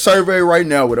take a survey right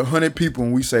now with 100 people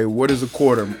and we say, "What is a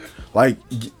quarter?" Like,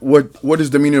 what is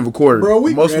the meaning of a quarter? Bro,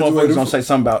 most motherfuckers gonna say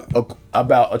something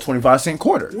about a 25-cent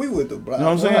quarter. We with the bro. You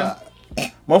know what I'm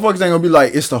saying? Motherfuckers ain't gonna be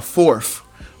like, it's the fourth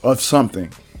of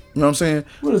something. You know what I'm saying?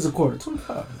 What is a quarter?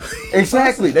 25.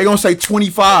 Exactly. They gonna say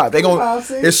 25. They gonna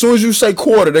as soon as you say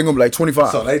quarter, they gonna be like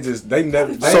 25. So they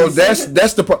never. So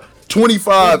that's the part.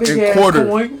 25 and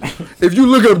quarter. If you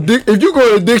look up, if you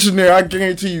go to the dictionary, I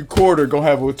guarantee you quarter gonna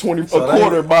have a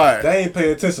quarter by it. They ain't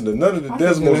pay attention to none of the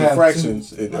decimals and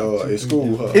fractions in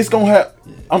school. Huh? It's gonna have.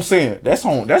 I'm saying that's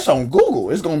on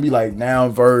Google. It's gonna be like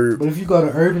noun, verb. But if you go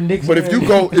to Urban Dictionary,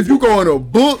 but if you go in a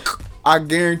book, I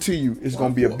guarantee you it's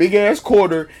gonna be a big ass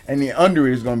quarter, and then under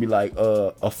it is gonna be like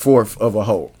a fourth of a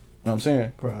whole. You know what I'm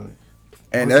saying? Probably.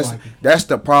 And that's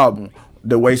the problem.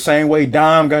 The same way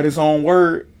dime got its own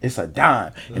word, it's a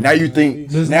dime. And now you think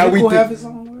does nickel have its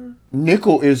own word?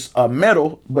 Nickel is a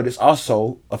metal, but it's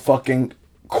also a fucking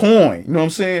coin. You know what I'm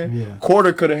saying? Yeah.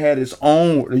 Quarter could have had its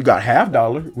own. You got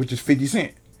 $50, which is 50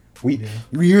 cents. You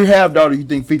hear $50, you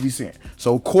think 50 cents.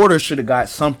 So quarter should have got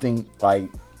something like,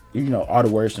 all the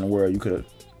words in the world.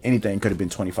 Anything could have been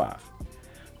 25.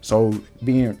 So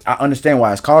I understand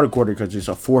why it's called a quarter because it's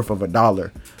a fourth of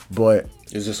 $1, but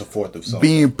it's just a fourth of something.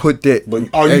 Being put that. But you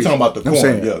talking about the coin? I'm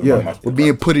saying, yeah. But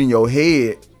being put in your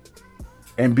head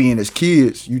and being as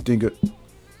kids, you think of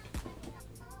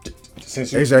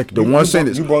exactly the one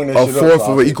sentence, a fourth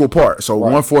of an equal part. So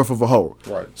 1/4 of a whole.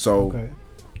 Right. So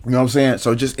you know what I'm saying.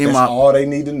 So just that's all they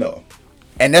need to know.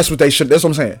 And that's what they should. That's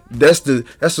what I'm saying. That's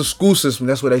the school system.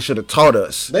 That's what they should have taught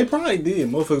us. They probably did.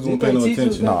 Motherfuckers don't pay no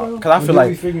attention. No, because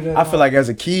I feel like as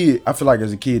a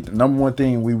kid, the number one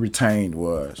thing we retained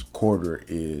was quarter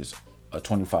is a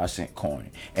 25-cent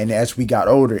coin. And as we got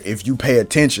older, if you pay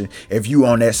attention, if you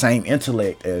on that same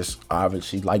intellect as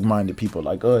obviously like-minded people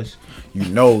like us, you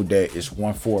know that it's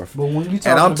 1/4. But when you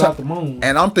talking about the moon,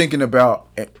 and I'm thinking about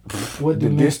what the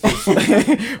distance.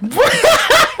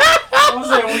 I'm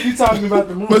saying when you talking about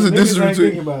the moon, what's the distance ain't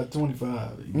between? Thinking about 25.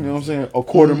 You know what I'm saying? A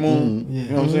quarter moon. Yeah. You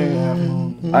know what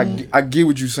I'm saying? I get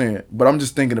what you're saying, but I'm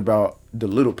just thinking about the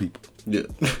little people. Yeah.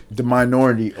 The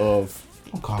minority of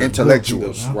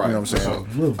intellectuals. Right. You know what I'm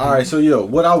saying? All right. So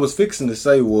what I was fixing to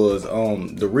say was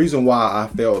the reason why I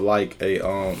felt like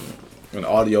a an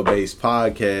audio based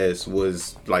podcast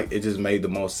was like, it just made the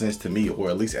most sense to me, or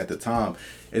at least at the time,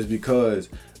 is because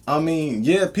I mean,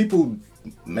 yeah, people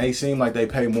may seem like they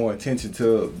pay more attention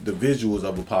to the visuals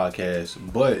of a podcast,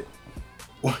 but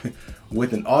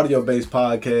with an audio based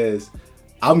podcast,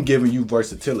 I'm giving you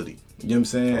versatility. You know what I'm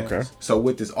saying? Okay. So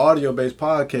with this audio-based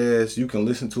podcast, you can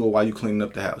listen to it while you cleaning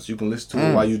up the house. You can listen to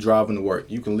it while you driving to work.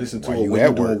 You can listen to While it you when at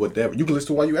you're doing work. whatever. You can listen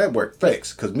to it while you at work.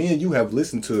 Facts. Because me and you have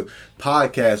listened to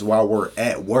podcasts while we're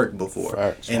at work before.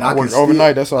 Facts. And I can worked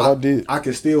overnight. That's all I did. I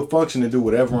can still function and do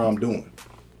whatever I'm doing.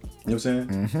 You know what I'm saying?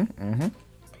 Mm-hmm.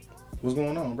 What's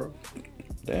going on, bro?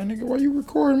 Damn, nigga, why you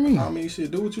recording me? I mean, shit,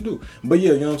 do what you do. But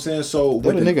yeah, you know what I'm saying? So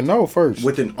Let a nigga know first.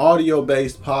 with an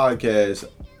audio-based podcast,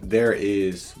 there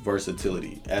is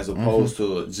versatility as opposed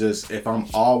to just if I'm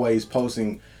always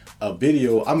posting a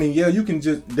video. I mean, yeah, you can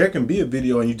just, there can be a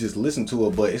video and you just listen to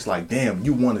it, but it's like, damn,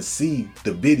 you want to see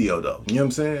the video though. You know what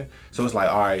I'm saying? So it's like,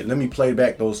 all right, let me play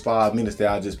back those 5 minutes that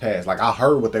I just passed. Like, I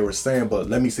heard what they were saying, but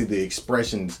let me see the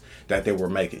expressions that they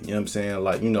were making. You know what I'm saying?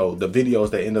 Like, you know, the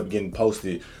videos that end up getting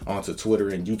posted onto Twitter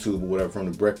and YouTube or whatever from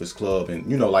the Breakfast Club, and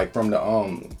you know, like from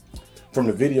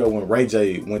the video when Ray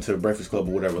J went to the Breakfast Club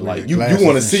or whatever, like you want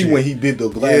to see shit. when he did the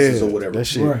glasses or whatever. That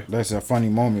shit, Right. that's a funny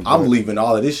moment. I'm but leaving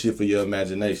all of this shit for your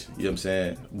imagination. You know what I'm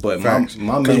saying? But facts.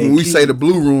 my Because man, when we Keith, say the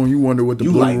blue room, you wonder what the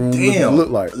you blue like, room damn, look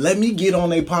like. Let me get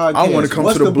on a podcast. I wanna come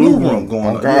What's to the blue room. going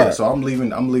Oh, on? God. Yeah, so I'm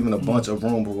leaving a bunch of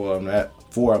room for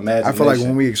imagination. I feel like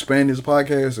when we expand this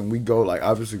podcast and we go, like,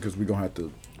 obviously, because we're going to have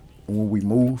to, when we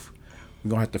move, we're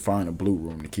going to have to find a blue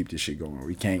room to keep this shit going.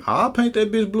 We can't. I'll paint that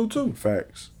bitch blue too.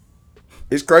 Facts.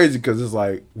 It's crazy because it's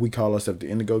like we call ourselves the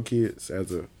Indigo Kids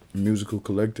as a musical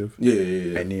collective.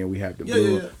 Yeah. And then we have the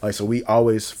blue. Yeah. Like, so we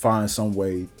always find some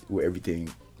way where everything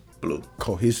Blue.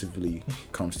 cohesively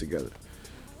comes together.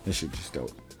 This shit just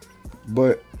dope.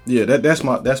 But Yeah, that's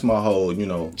my whole, you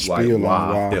know, like Spiel on why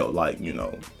I why. felt like, you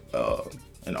know,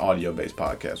 an audio based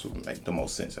podcast would make the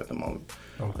most sense at the moment.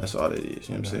 Okay. That's all it is.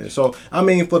 You know what I'm saying? So I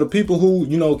mean, for the people who,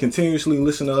 you know, continuously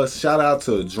listen to us, shout out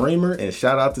to Dreamer and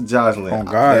shout out to Jocelyn. oh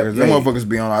God, them motherfuckers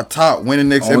be on our top when the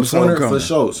next on episode Twitter coming. for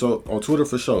sure. So on Twitter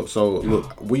for sure. So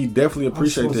look, we definitely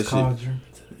appreciate this shit.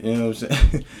 You know what I'm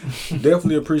saying?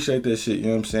 Definitely appreciate that shit. You know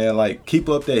what I'm saying? Like, keep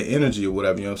up that energy or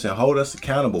whatever. You know what I'm saying? Hold us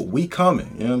accountable. We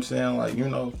coming. You know what I'm saying? Like, you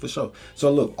know, for sure.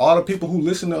 So look, all the people who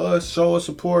listen to us, show us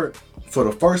support. For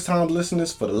the first time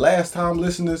listeners, for the last time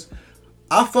listeners,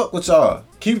 I fuck with y'all.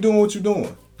 Keep doing what you're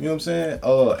doing. You know what I'm saying?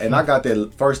 And I got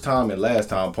that first time and last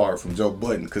time part from Joe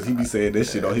Budden, because he be saying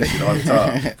this shit on his shit all the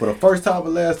time. For the first time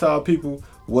and last time, people,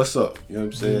 what's up? You know what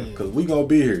I'm saying? Because we gonna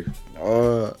be here.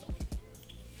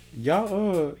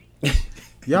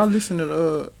 Y'all listen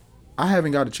to I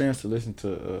haven't got a chance to listen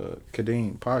to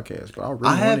Kadeem podcast, but I really I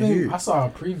want to haven't. hear it. I saw a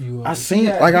preview of I it. seen- He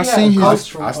had- like, I he had seen a his-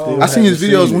 coach from, I still I seen his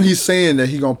haven't videos seen when it. he's saying that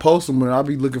he gonna post them, and I'll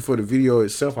be looking for the video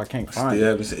itself. I can't find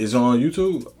Yeah, it. it's on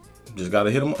YouTube. Just gotta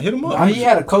hit him up. he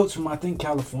had a coach from, I think,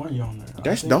 California on there.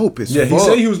 That's dope. As Yeah, he fuck.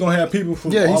 said he was gonna have people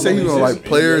from. Yeah, he all said he over gonna, the like,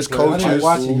 players, NBA, coaches. high I didn't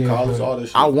watch school, it yet, college, but all that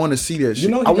shit. I want to see that shit. You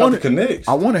know, he I got want the connects.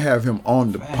 I want to have him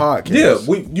on the podcast.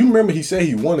 Yeah, you remember he said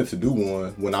he wanted to do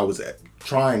one when I was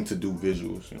trying to do visuals. You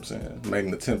know what I'm saying? Made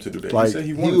an attempt to do that. like He said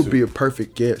he wanted would to. be a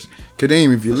perfect guest.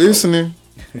 Kadeem, if you're listening,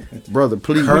 brother,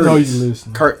 please. We know you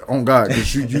listening. Kurt, on God,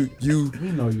 because you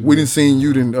know you we didn't seen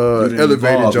you done done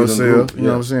elevated evolved, you done yourself. grew. You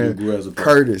know what I'm Yeah, saying? you grew as a person.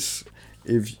 Curtis,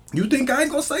 if You think I ain't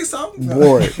gonna say something?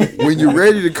 boy, when you're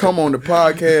ready to come on the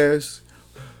podcast,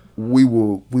 we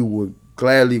will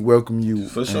gladly welcome you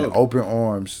For in sure. open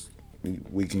arms.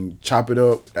 We can chop it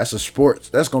up.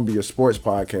 That's gonna be a sports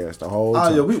podcast the whole Oh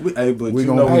time. yeah, hey, but We you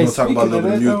gonna- know we Hey, gonna talk about a speaking little of bit of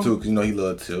that, music though- too, because you know he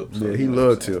love tips. So, Yeah, he you know love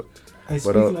what I'm saying? tip. Hey, But,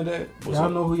 speaking of that, what's y'all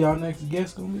up? know who y'all next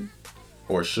guest gonna be?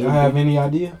 Or should Y'all have any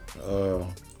idea? Uh,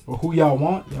 Or who y'all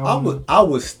want? Y'all I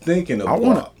was thinking of I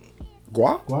wanna- Guap.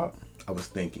 Guap? Guap? I was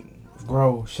thinking.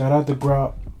 Bro, shout out to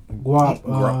Guap.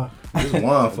 Guap. This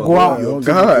one for Guap. Oh,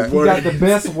 God. He got the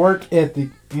best work ethic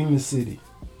in the city.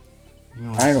 You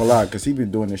know what I I'm ain't gonna lie, cause he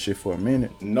been doing this shit for a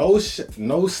minute. No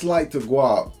slight to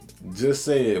Guap. Just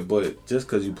say it, but just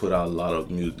because you put out a lot of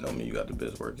music don't mean you got the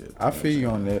best work ethic. I feel you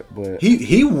on that, but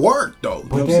He worked though. You know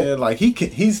what I'm that- saying? Like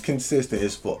he's consistent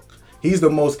as fuck. He's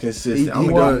the most consistent. I'm he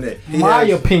gonna does. give him that. My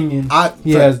has- opinion, I-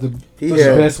 he has the he the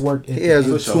has- best work ethic. he has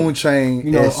For a sure. tune chain.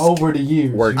 You know, over the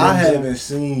years. work you know I what I'm saying? haven't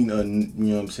seen you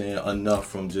know what I'm saying, enough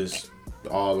from just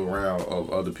all around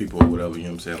of other people or whatever, you know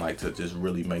what I'm saying, like to just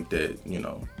really make that, you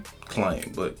know,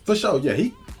 claim. But for sure, yeah,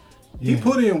 he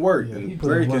put in work Yeah, and he put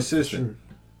very in work, consistent.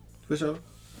 For sure.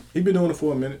 He been doing it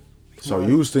for a minute. So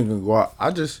you was thinking Guap?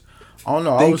 I don't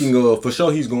know. thinking of for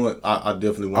sure he's going. I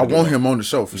definitely want. I want him on the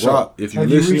show for sure. Rock, if you Have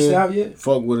you listening, reached out yet?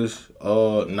 fuck with us.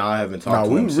 Nah, I haven't talked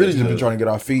to we him. really since just been the trying to get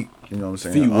our feet. You know what I'm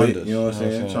saying? feet wet. Unders, You know what I'm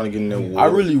saying? Trying to get in there. I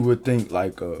really would think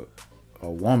like a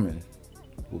woman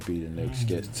would be the next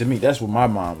guest. To me, that's where my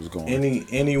mind was going.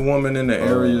 Any woman in the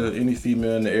area, any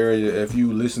female in the area, if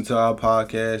you listen to our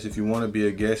podcast, if you want to be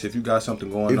a guest, if you got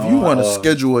something going on, if you want to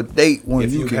schedule a date when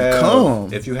if you can have,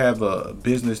 come, if you have a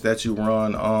business that you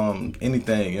run,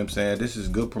 anything, you know what I'm saying, this is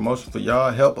good promotion for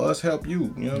y'all. Help us help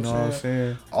you. You know what I'm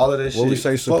saying? All of that shit. What we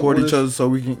say, support each other so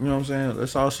we can, you know what I'm saying?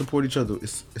 Let's all support each other.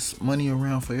 It's money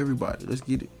around for everybody. Let's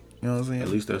get it. You know what I'm saying? At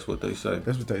least that's what they say.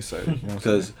 That's what they say.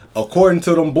 Because according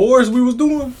to them boards we was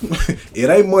doing, it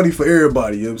ain't money for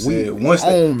everybody. You know what I'm saying? Once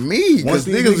on me, because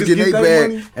niggas was getting their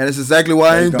bag, money, and it's exactly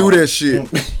why I ain't do that shit.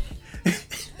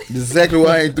 Exactly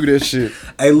why I ain't do that shit.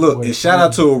 Hey, look, and shout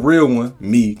out to a real one,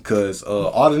 me, because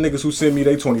all the niggas who sent me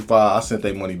they 25, I sent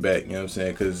their money back. You know what I'm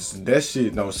saying? Because that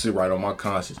shit don't sit right on my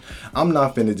conscience. I'm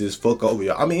not finna just fuck over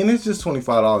y'all. I mean, and it's just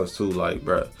 $25 too. Like,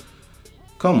 bruh,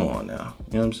 come on now.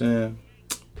 You know what I'm saying?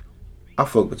 I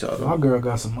fuck with y'all though. My girl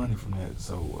got some money from that,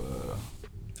 so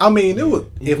I mean,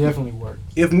 it definitely worked.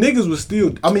 If niggas was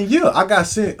still, I mean, yeah, I got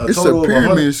sent a It's total a pyramid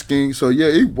of 100. scheme, so yeah,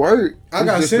 it worked. I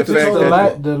got sent the the fact total.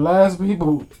 that The last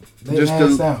people they Just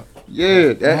asked the- out.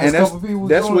 yeah, that's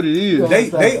what it is.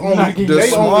 They only The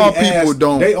small people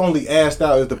don't. They only asked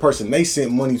out if the person they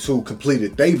sent money to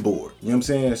completed their board. You know what I'm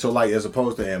saying? So like, as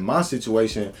opposed to in my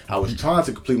situation, I was trying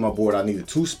to complete my board. I needed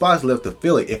 2 spots left to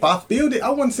fill it. If I filled it, I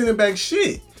wasn't sending back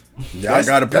shit. Y'all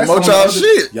gotta That's promote on y'all the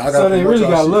shit. Y'all So they promote really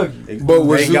y'all got shit. lucky. But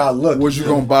They got lucky. was you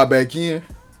gonna buy back in?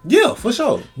 Yeah, for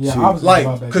sure. Yeah, See, I was like,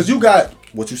 about that. cause you got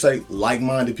what you say,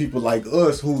 like-minded people like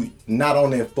us who not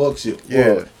on that fuck shit. Yeah.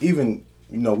 Or even,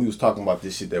 you know, we was talking about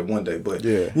this shit that one day, but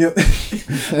Yeah. you know,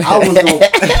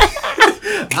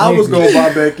 I was gonna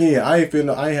buy back in. I ain't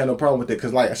had no problem with it,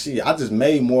 cause like shit, I just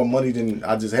made more money than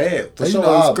I just had. For You sure, know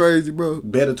I it's crazy, bro.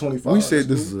 better 25. We said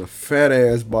this is a fat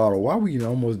ass bottle. Why we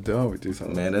almost done with this?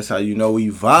 Man, that's how you know we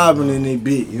vibing in that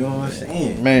bit. You know what I'm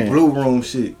saying? Man. Blue room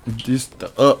shit. This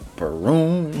the upper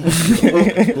room.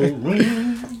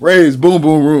 Ray's boom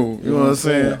boom room. You know what I'm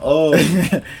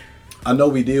saying? I know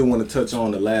we did want to touch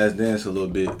on the Last Dance a little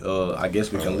bit. I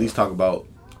guess we can at least talk about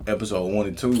episode 1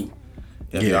 and 2.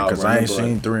 If Yeah, y'all because I ain't remember.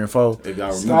 seen 3 and 4. If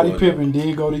y'all Scottie remember. Pippen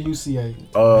did go to UCA.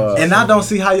 And I don't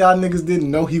see how y'all niggas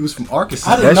didn't know he was from Arkansas.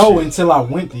 I didn't that know shit- until I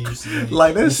went to UCA.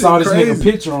 Like, that and shit saw this crazy. nigga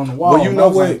picture on the wall. Well, you and know I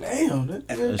was what? Like, damn,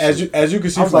 that As you can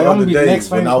see I was from like, the I'm other gonna be the day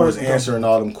next when famous I was person. answering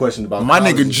all them questions about My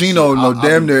college nigga and Gino shit, know I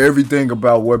damn near everything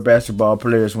about what basketball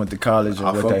players went to college and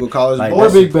I what fuck they with college like.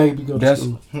 boys. or Big Baby go to that's-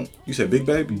 school. You said Big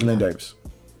Baby? Glenn Davis.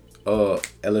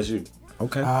 LSU.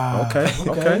 Okay. Ah,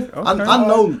 Okay. I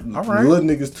know All right. little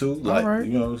niggas too. Like, right.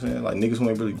 you know what I'm saying? Like, niggas who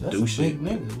ain't really That's do a shit.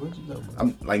 big nigga. What you talking about?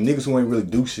 I'm like niggas who ain't really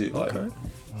do shit. Like, Okay.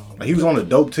 like he was on a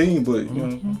dope team, but you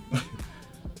know,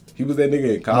 he was that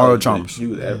nigga in college. Mario but Chalmers. He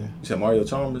was you said Mario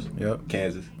Chalmers? Yep.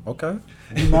 Kansas. Okay.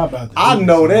 You not about to I do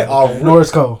know this, that man. off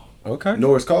Norris Cole. Okay.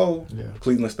 Norris Cole, Yeah.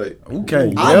 Cleveland State.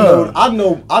 Okay. I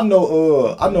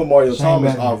know Mario Shane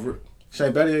Chalmers Battier. off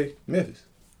Shane Battier, Memphis.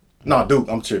 No, Duke,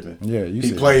 I'm tripping. Yeah, you He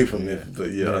said played for Memphis,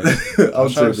 but yeah. I'm I'm trying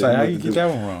to tripping. say how you get that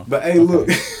one wrong. But hey, look.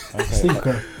 Steve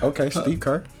Kerr. Okay, Steve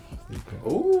Kerr.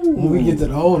 When we get to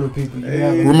the older people, you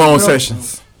have Ramon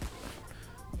Sessions.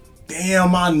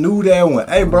 Damn, I knew that one.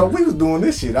 Hey, bro, we was doing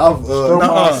this shit off.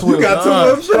 Stromae You Swift. got too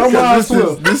much shit. Stromae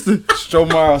Swift. This the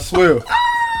Stromae Swift.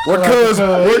 Where Shout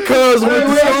out to cuz went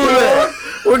to school at?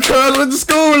 Where cuz went to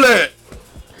school at?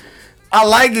 I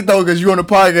like it though, cause you on the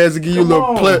podcast and give you a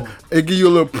Come little on. it give you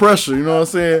a little pressure. You know what I'm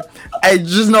saying? Hey,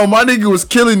 just know my nigga was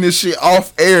killing this shit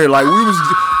off air. Like we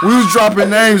was dropping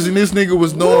names and this nigga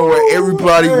was knowing where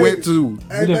everybody went to.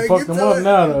 We done fucked them up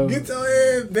now, though. Get your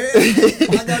head back. I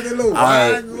got that little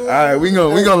All right, we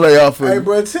gonna lay off for Hey, you.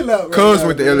 bro, chill out. Cuz right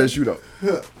went to now, man. LSU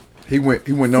though. He went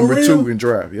number real? 2 in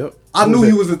draft. Yep. I knew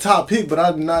he was a top pick, but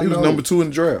I did not He know. was number 2 in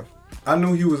the draft. I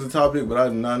knew he was a top pick, but I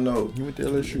did not know. He went to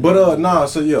LSU. But nah,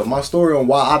 so yeah, my story on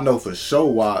why I know for sure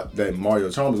why that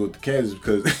Mario Chalmers with the Kansas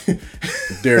because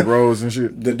Derrick Rose and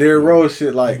shit. the Derrick Rose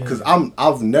shit, like, cause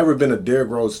I've never been a Derrick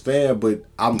Rose fan, but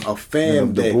I'm a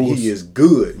fan the that Bulls. he is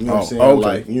good. You know what I'm saying? Okay.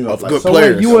 Like, you know, Of like, good So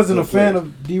players. wait, you wasn't a Good fan players.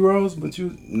 of D Rose, but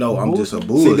you? No, I'm just a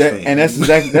Bulls See that, fan. and that's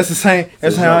exactly that's the same.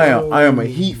 That's how I am. I am a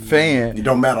Heat fan. It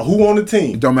don't matter who on the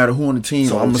team. It don't matter who on the team.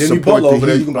 So I'm gonna Jimmy support Butler the over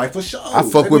there, you Heat. can be like, for sure. I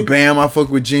fuck that with nigga- Bam. I fuck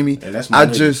with Jimmy. And that's my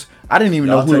nigga. I didn't even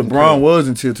know Y'all who taking LeBron care. was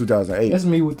until 2008. That's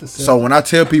me with the. So when I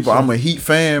tell people I'm a Heat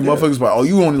fan, motherfuckers like, oh,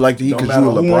 you only like the Heat No because matter you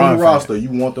a who LeBron on the fan. roster, you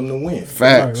want them to win.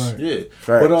 Facts. Right. Yeah.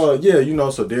 Facts. But yeah, you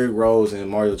know, so Derrick Rose and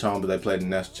Mario Chalmers, they played the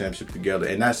national championship together,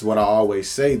 and that's what I always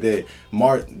say, that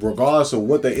regardless of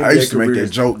what their I used NBA to make that careers,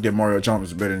 joke that Mario Chalmers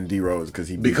is better than D Rose because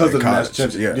he beat because them of the in national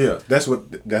college. championship.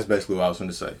 Yeah, that's basically what I was going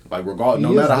to say. Like, regardless, no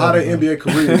He is matter how their better, NBA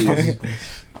career is,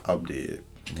 I'm dead.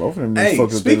 Both of them Hey,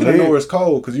 fucked up speaking their of leg. Norris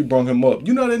Cole, because you brought him up,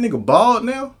 you know that nigga bald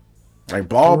now? Like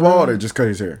ball, they just cut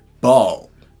his hair. Bald.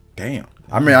 Damn.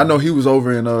 I mean, I know he was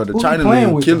over in the Who he China playing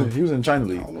League with killing. him? He was in China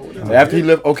League. don't know what that is. After he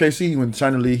left OKC, he went to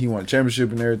China League. He won a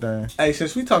championship and everything. Hey,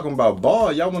 since we talking about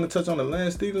bald, y'all want to touch on the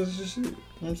Lance Stephenson shit? You know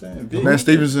what I'm saying? Vic? Lance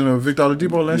Stephenson or Victor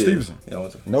Oladipo, Lance Yeah. Stevenson. Yeah, I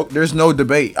want to. Nope, there's no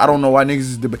debate. I don't know why niggas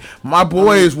is debate. My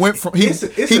boys went from he It's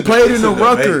played in the debate.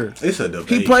 Rucker. It's a debate.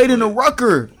 He played in the but-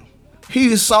 Rucker. He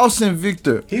is saucing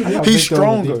Victor. He- I got He's Victor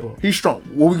stronger. Oladipo. He's strong.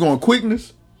 What we going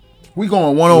quickness? We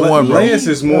going 1-on-1, bro. Lance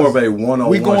is more of a one-on-one.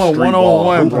 We going street 1-on-1,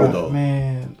 ball bro. hooper, though.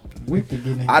 Man, Victor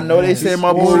getting. I know they said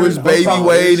my boy was Baby talking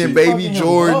Wade that and shit. Baby Fucking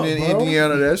Jordan him up, in bro.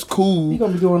 Indiana. That's cool. He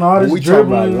gonna be doing all this We talking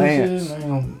about dribbling Lance.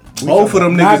 and shit. Both of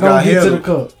them Not niggas gonna got get to the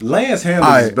handles. cup. Lance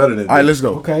handles is better than All right, Vic. let's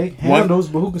go. Okay, One- handles,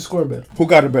 but who can score better? Who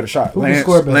got a better shot? Who can Lance,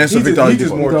 score better? Lance or He Victor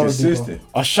just Oladipo? more Oladipo. consistent.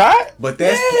 A shot? But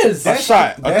that's Yes! A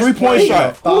shot. A that's three-point playing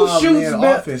shot. a Who five-man shoots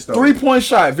better? offense, though. 3-point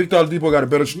shot. Victor Oladipo got a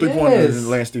better 3-pointer Yes. than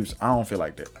Lance Stephenson. I don't feel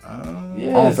like that. Yes.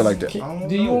 I don't feel like that.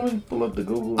 Do you want me to pull up the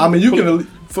Google? I mean, you can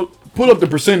Pull up the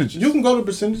percentages. go to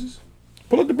percentages.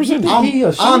 Pull up the percentages. He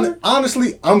a shooter?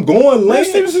 Honestly, I'm going Lance Lance.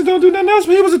 Stephenson don't do nothing else,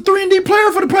 but he was a 3-and-D player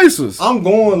for the Pacers. I'm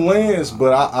going Lance,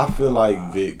 but I feel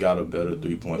like Vic got a better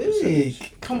 3-point Hey,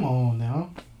 percentage. come on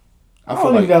now. I I feel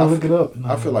don't even like gotta look it up.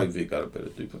 I feel like Vic got a better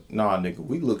 3-point. Nah, nigga,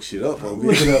 we look shit up over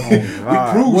Look here. it up.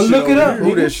 God. We prove Well, shit look it over up. here.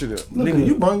 Who that shit up? Look Nigga, it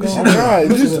you up. bring this Go shit on. up.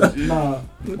 Look Just- it up. Nah. What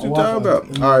you My talking Wi-Fi.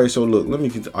 about? All right, so look, let me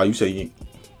continue. Oh,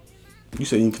 you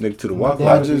say you connected to the My Wi-Fi?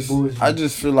 dad- I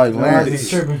just feel like Lance Lance, is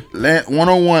tripping.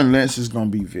 1-on-1, Lance is gonna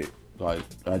beat Vic. Like,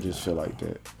 I just feel like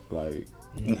that. Like,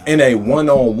 In a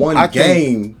one-on-one I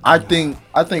game, I think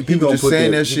people gonna just put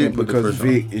saying that- that he shit gonna put the because pressure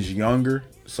on Vic is younger,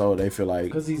 so they feel like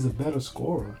Because he's a better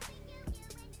scorer.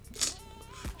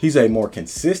 he's a more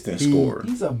consistent scorer.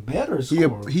 He's a better he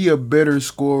scorer. he a better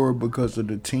scorer because of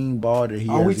the team ball that he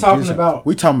Are has we against talking him. about-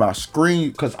 We talking about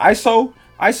screen because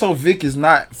ISO Vic is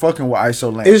not fucking with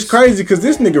ISO Lance. It's crazy because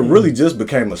this nigga really just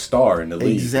became a star in the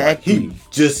league. Exactly. Like, he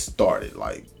just started.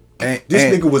 Like, And- this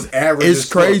and nigga was average. It's as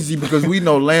fuck. crazy because we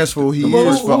know Lance for who he But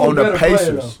is who for on the better player,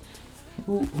 Pacers.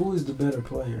 though? Who is the better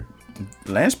player?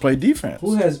 Lance played defense.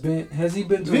 Who has he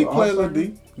been to Vic an played All-Star like D.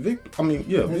 game? Vic, I mean,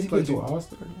 yeah, Has Vic he been played to D. an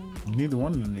All-Star game? Neither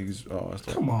one of them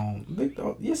niggas. Come on,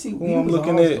 Victor. Yes, he Who was I'm an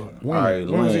looking at? All-Star. When, All right,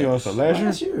 when was he Lance. also last year?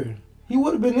 Last year. He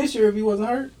would have been this year if he wasn't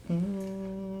hurt.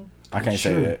 I can't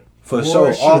Sure. say that. For For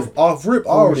sure, sure. off rip, I For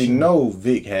already sure. know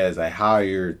Vic has a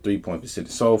higher 3-point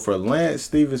percentage. So for Lance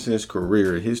Stephenson's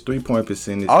career, his 3-point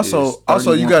percentage is Also,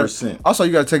 you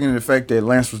 31%. got to take into the fact that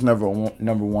Lance was never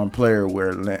number one player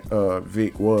where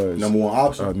Vic was Number one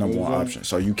option. number one option.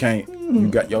 So you can't. You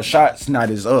got your shots not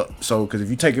as up. So because if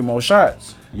you taking more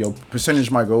shots, your percentage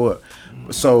might go up.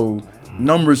 So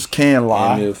numbers can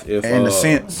lie And if, in a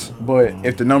sense, but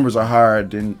if the numbers are higher,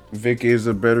 then Vic is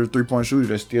a better 3-point shooter.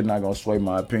 That's still not gonna sway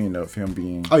my opinion of him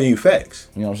being. I mean, facts.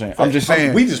 You know what I'm saying? I'm just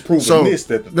saying. We just proving this,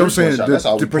 that the you know what I'm saying? 3-point shot, that's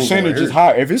all The we proving percentage right is here.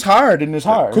 higher. If it's higher, then it's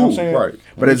higher. Cool, you know what I'm saying? right.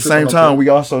 But at the same Tripping time, up we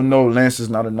also know Lance is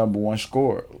not a number one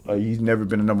scorer. He's never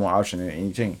been a number one option in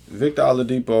any team. Victor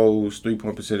Oladipo's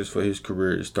 3-point percentage for his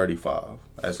career is 35,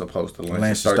 as opposed to Lance's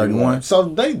Lance is 31. So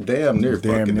they damn near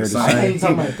Damn fucking near the the I same. same. ain't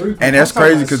talking about 3 And that's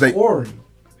crazy 'cause they- scoring.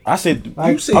 I said,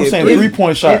 Like, You said I'm saying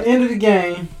 3-point At shot. the end of the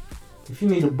game, if you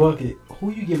need a bucket,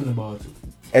 who you giving the ball to?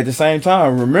 At the same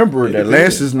time, remember that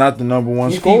Lance is not the number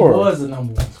one If scorer. he was the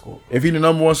number one scorer. If he the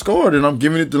number one scorer, then I'm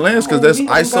giving it to Lance because Oh, that's he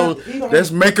don't ISO. got- he don't-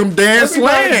 That's make him dance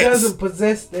Everybody Lance. doesn't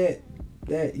possess that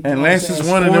you And know what Lance I'm is saying,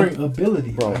 one of them- scoring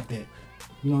ability Bro. like that.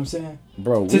 You know what I'm saying?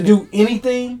 Bro, To do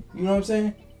anything, you know what I'm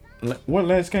saying? what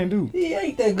Lance can't do? He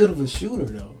ain't that good of a shooter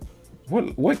though.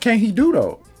 What can he do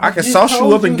though? I can just sauce you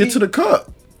told up and you get he- to the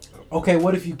cup. Okay,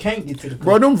 what if you can't get to the cup?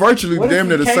 Bro, them virtually What if damn you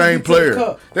near the can't same get to the player.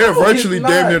 cup? They're No, virtually it's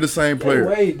damn not. near the same player.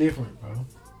 They're way different, bro.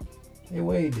 They're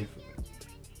way different.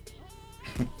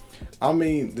 I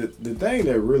mean, the thing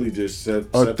that really just A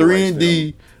separates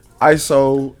 3-and-D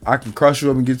ISO, I can crush you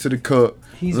up and get to the cup.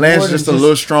 He's Lance more than just a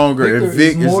little stronger, Victor and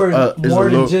Vic is more, a more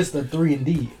than little. just a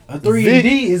 3-and-D. A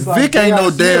 3-and-D is like Vic ain't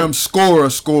no J.R. damn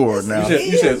Smith. scorer now.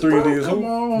 You said 3-and-D is Come who?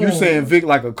 on. You saying Vic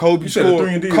like a Kobe said a scorer?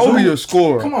 3-and-D is Kobe who? a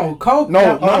scorer. Come on, Kobe. No,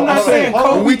 I'm not saying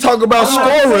Kobe. When we talk about I'm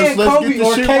not scorers, saying let's Kobe get the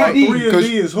or shit KD. right.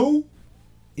 3-and-D is who?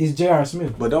 is J.R.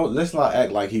 Smith. But let's not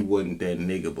act like he wasn't that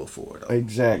nigga before though.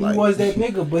 Exactly. He was that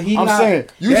nigga, but he I'm not. saying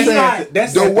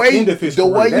That's the at the way end of his the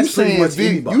way career. you That's pretty saying much Vic,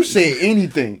 anybody. you say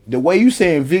anything. The way you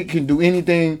saying Vic can do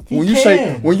anything. He When you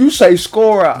can. say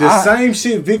scorer, The same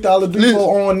shit Victor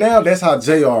Oladipo on now. That's how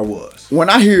Jr. was. when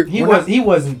I hear He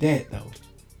wasn't that though.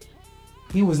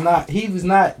 He was not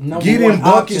number Getting one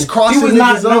buckets, option. crossing He was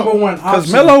not niggas up. number one because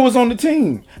option. Melo was on the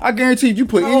team, I guarantee you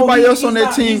put anybody else on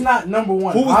that He's team. not number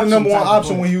one. Who was the number one type of option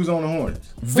player. when he was on the Hornets?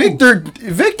 Victor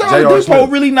J.R. Oladipo Smith.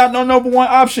 really not no number one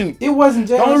option. It wasn't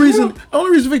The J.R. only Smith.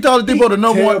 reason Victor Oladipo the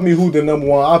number Tell one. me who the number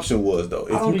one option was though.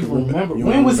 If I don't you even can remember. You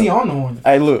When don't was he remember. on the Hornets?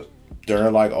 Hey, look.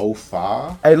 During like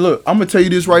 05? Hey, look. I'm gonna tell you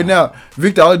this right now.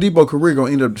 Victor Oladipo career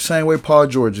gonna end up the same way Paul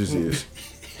George's is.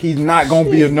 He's not gonna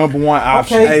be a number one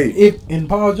option. Okay, and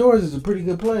Paul George is a pretty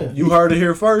good player. You heard it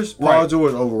here first. Paul Right.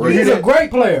 George He's overrated. a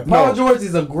great player. No. Paul George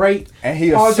is a great. And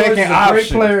he a Paul George second is a great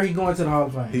option. player. He going to the Hall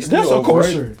of Fame. He's That's still of course.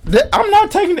 overrated. I'm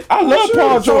not taking it. I love Sure.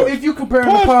 Paul George. So if you compare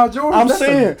him to Paul George, I'm that's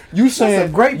saying you saying a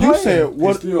great you player. said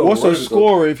He's still what's a overrated,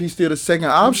 scorer if he's still the second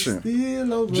option?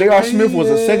 Still J.R. Smith was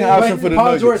a second overrated. option for the Paul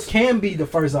Nuggets. George can be the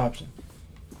first option.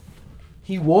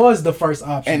 He was the first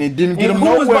option, And it didn't get and him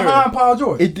who was nowhere. behind Paul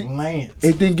George? It did- Lance.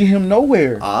 It didn't get him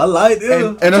nowhere. I like it.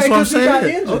 And that's what I'm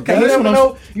saying. Okay, And that's what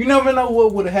I'm- you never know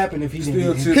what would have happened if he didn't.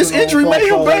 Still get chipping His on injury made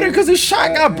him Fofo. better because his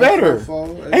shot got better,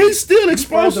 and he's still Further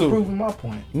explosive. proving my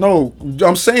point. No,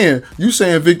 I'm saying you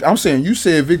saying Victor. I'm saying you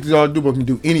said Victor Oladipo can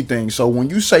do anything. So when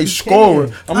you say scorer,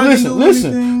 can.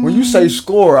 listen. When you say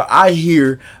scorer, I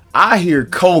hear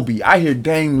Kobe, I hear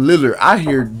Dame Lillard, I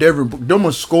hear Devin. Them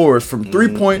are scorers from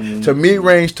 3-point to mid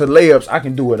range to layups. I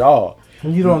can do it all.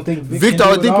 And you don't think Victor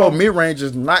Oladipo mid range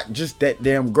is not just that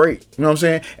damn great. You know what I'm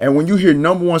saying? And when you hear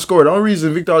number one scorer, the only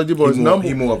reason Victor Oladipo is number,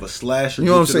 He more of a slasher. you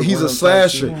know what I'm saying? He's a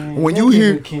slasher. When you that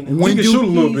hear, nigga can- when He can you shoot a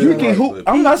little bit. you can hoop.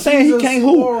 I'm not saying he He's a can't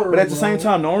hoop, scorer, but at the same bro.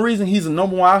 time, the only reason he's a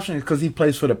number one option is because he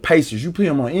plays for the Pacers. You put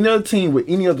him on any other team with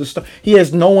any other stuff, he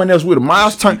has no one else with him.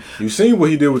 Miles Turner, You seen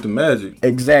what he did with the Magic?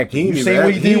 exactly. He You ain't seen even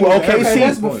what he act- did he with ain't even Okay, OKC?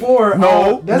 that's before.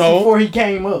 No, that's no. before he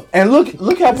came up. And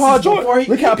look how Paul is George. before he-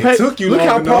 Look how It took you look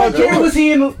how long Paul enough. What year George. was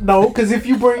he in? No, because if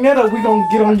you bring that up, we gonna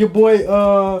get on your boy.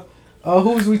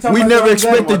 Who's we talking We about? never the other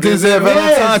expected day? Denzel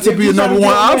Valentine to if be you a number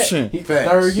trying to one get that,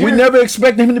 option. Third year. We never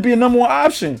expected him to be a number one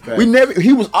option. We never.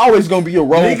 He was always going to be a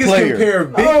role Niggas player. compare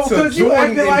Vic No, to because you Jordan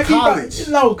acting in like college.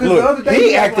 he. No, because the other Look, day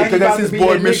he act acted like because that's about his to be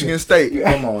boy, that Michigan nigga. State.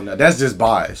 Come on now, that's just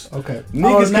bias. Okay.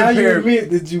 Niggas now you compare- admit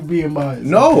that you being biased.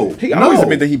 No, He no. always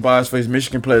admit that he biased for his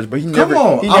Michigan players, but he never,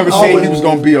 on, he never I'm said he always- was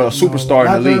going to be a superstar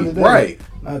not in the the other league. day. Right.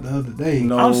 Not the other day.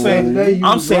 No. I'm saying, The other day you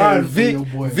I'm was saying riding for Vic, your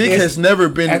boy. Vic has never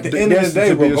been At the end of the destined day,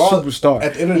 to be a regardless, superstar.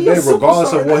 at the end of He the a day,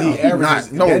 regardless of superstar what he now.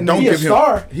 averages, No, that don't He nigga- a give him-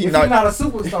 star. he If not- he's not a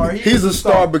superstar, He's a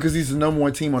star because he's the number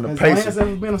one team on the Has Pacers. Lance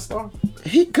ever been a star?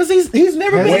 Because he's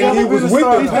never Has been. he ever he was been a with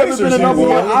star? the He's never Pacers, been a he number was.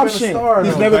 one He's been a option. star,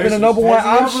 He's though. never been a number one Has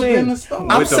he ever been option. a star?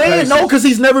 I'm With the saying no Pacers. because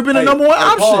he's never been a number one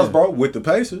Pause, option. bro. With the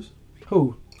Pacers,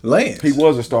 Who? Lance. He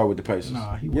was a star with the Pacers.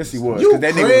 Nah, he yes, he wasn't. was. You Because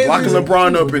that nigga was crazy. locking He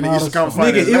LeBron was up in the not Eastern a star.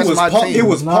 Conference. Nigga, That's it was my Paul, team. it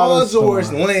was Not a Paul star.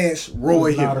 George, Lance, Roy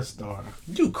He's not Hill. a star.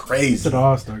 You To crazy? the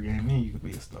All-Star game, then you could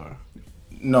be a star.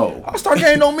 No, All-Star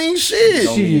game don't mean shit.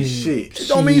 don't mean Shit. shit. It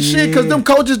don't mean shit because them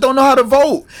coaches don't know how to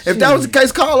vote. If that was the Shit.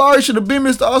 case, Kyle Lowry should have been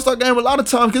Mr. All-Star game a lot of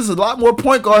times because there's a lot more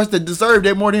point guards that deserve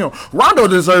that more than him. Rondo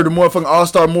deserved the motherfucking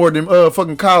All-Star more than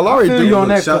fucking Kyle Lowry feel do. you on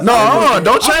that. Shut- No, I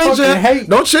don't change fucking it. hate-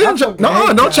 Don't change I it. fucking No,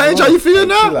 hate don't change Kyle how you feel Hey,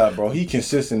 chill now. out, bro. He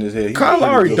consistent as hell. He Kyle pretty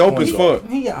Lowry good dope point as guard. fuck.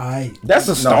 He alright. That's a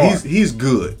No, star. he's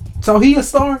good. So he a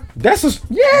star? That's a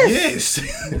yes. Yes.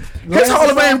 His Hall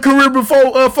of Fame career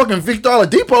before fucking Victor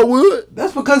Oladipo would.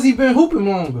 That's because he been hooping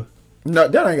longer. No,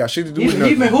 that ain't got shit to do He with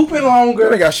been nothing. hooping longer.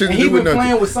 That ain't got shit to and do he with been nothing.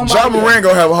 playing with somebody. John Moran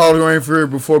gonna have a Hall of Fame career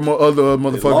before other As long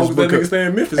motherfuckers. as that nigga stay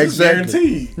in Memphis, Exactly. it's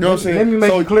guaranteed. You know what I'm saying? Let me make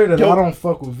So, it clear that yo, I don't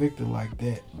fuck with Victor like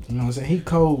that. You know what I'm saying? He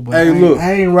cold, but Hey, I, ain't, look.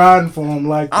 I ain't riding for him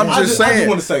like that. I'm I just just saying.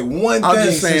 want to say one I'm thing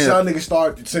just since saying. y'all niggas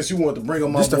started, since you want to bring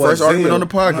on my This the boy first argument Zell. on the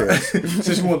podcast.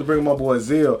 Since you want to bring on my boy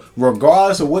Zell,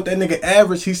 regardless of what that nigga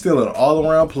average, he's still an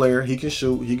all-around player. He can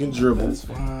shoot, he can dribble. That's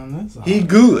fine. That's all He right.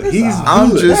 good. That's He's all right. I'm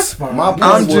good. just- That's fine. My point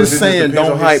I'm was, just it saying, depends don't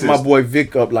on his hype my system. boy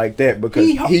Vic up like that because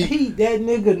He he that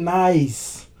nigga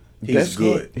nice. He's that's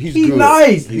good. it. He's He good.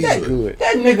 nice. He's that, good.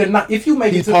 That nigga nice. If you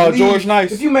make He's it to Paul the league, George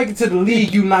nice. If you make it to the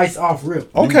league, you nice off rip.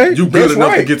 Okay, You good that's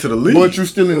enough to right. get to the league. But you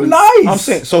still in the Nice. I'm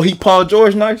saying so he Paul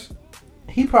George nice.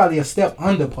 He probably a step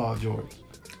under Paul George.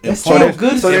 That's Paul- still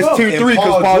good as So that's fuck. tier And 3 because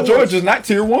Paul Paul George- George is not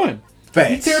tier 1. He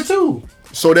Facts. tier 2.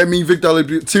 So that means Victor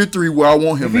Oladipo tier 3 where I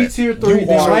want him If he at. tier 3,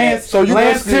 then Lance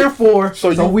tier 4.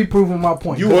 So we proving my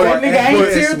point. That nigga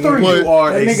ain't tier 3.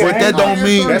 But that don't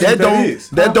mean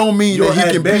that don't mean that he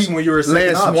can beat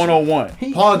Lance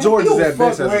 1-on-1. Paul George is at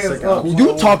best as a second option.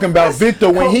 You talking about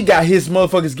Victor when he got his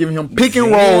motherfuckers giving him pick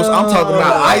and rolls. I'm talking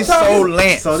about ISO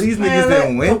Lance. So these niggas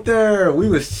that went there, we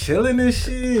was chilling and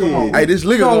shit. Hey, this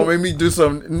nigga gonna make me do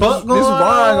something. This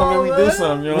Ryan gonna make me do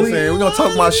something. You know what I'm saying? We gonna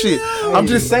talk about shit. I'm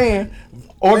just saying.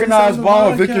 Organized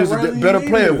ball, Victor is a better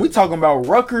player. We talking about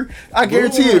Rucker. I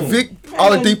guarantee you, Vic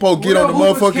Oladipo get on the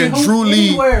motherfucking Drew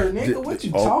League. Nigga, what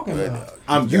you talking about?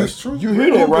 That's true. You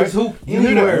hear that, right? You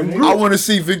hear that? I want to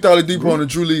see Victor Oladipo on the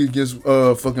Drew League against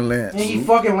fucking Lance. And he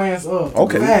fucking Lance up.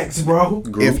 Okay. Facts, bro.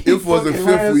 If it was a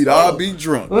fifth weed, I'd be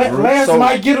drunk. Lance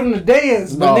might get him to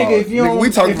dance, but nigga, if you don't,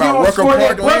 we talking about Rucker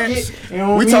Park Lance. We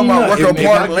talking about Rucker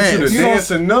Park Lance. If you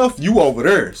dance enough, you over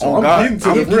there. So I'm getting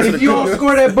to the rim. If you don't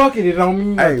score that bucket, it don't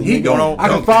mean nothing. He don't. I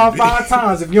can fall 5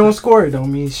 times. If you don't score, it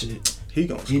don't mean shit. He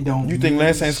gonna score. He don't. You think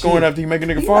Lance ain't scoring after he make a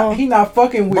nigga fall? He not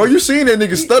fucking with. Bro, you seen that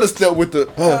nigga stutter step with the you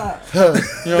know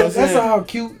what I'm saying? That's how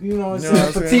cute, you know what I'm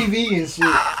saying, for TV and shit.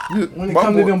 When it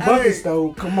come to them buckets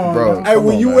though, come on, bro. Hey,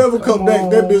 when you ever come back,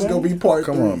 that bitch gonna be part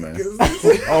 3. Come on, man.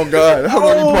 Oh God, how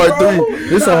gonna be part 3?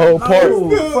 This a whole part.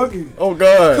 Oh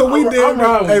God. Cause we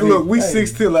damn. Hey, look, we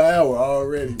 6 till an hour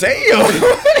already. Damn.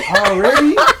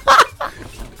 Already?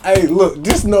 Hey, look,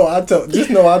 just know I told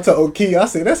Key, I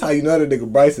said that's how you know that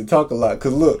nigga Bryson talk a lot.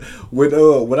 Cause look, with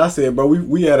what I said, bro,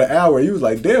 we had an hour. He was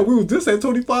like, damn, we was just at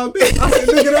 25 minutes. I said,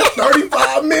 nigga, that's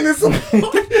 35 minutes.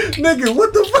 Nigga,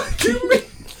 what the fuck you mean?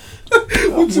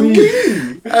 What you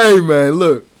mean? Hey man,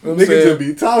 look. Nigga just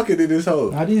be talking in this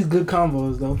hole. Now these good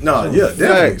combos though. No, yeah,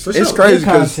 definitely. For sure. It's crazy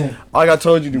because like I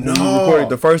told you when we recorded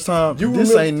the first time,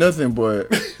 this ain't nothing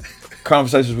but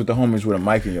conversations with the homies with a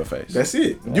mic in your face. That's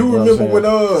it. You remember when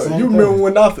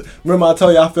remember I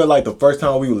told you I felt like the first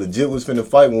time we were legit was finna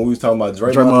fight when we was talking about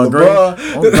Draymond Green.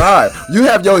 Oh God, you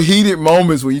have your heated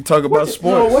moments when you talk about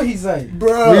sports. No, what he say,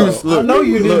 bro? I know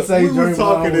you didn't say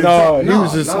Draymond. No, he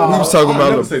was talking about. I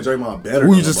never say Draymond better.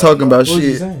 We was just talking about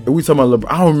shit. We talking about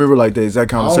LeBron. I don't remember like the exact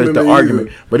conversation, the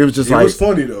argument, but it was just like it was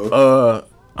funny though.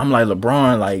 I'm like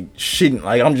LeBron, like shitting,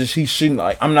 like he's shitting,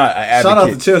 like I'm not an advocate. Shout out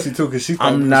to Chelsea too, cause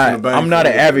I'm not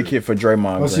an advocate for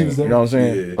Draymond Green. You know what I'm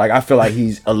saying? Yeah. Like I feel like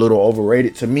he's a little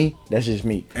overrated to me. That's just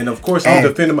me. And of course, I'm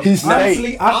defending.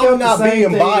 Honestly, I'm not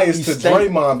being biased to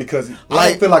Draymond because I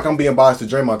don't feel like I'm being biased to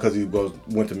Draymond because he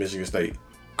went to Michigan State.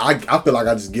 I feel like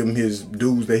I just give him his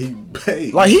dues that he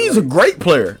paid. Like he's a great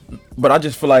player, but I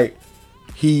just feel like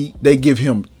they give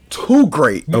him too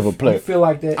great of a player. You feel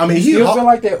like that? I mean, you still feel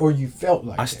like that, or you felt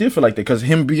like I still feel like that because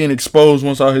him being exposed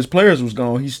once all his players was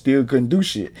gone, he still couldn't do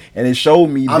shit, and it showed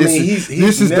me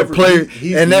this is the player,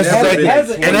 and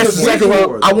that's exactly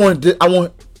what I want.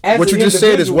 What you just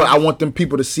said is what I want them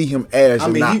people to see him as. I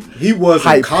mean, he was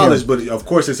in college, but of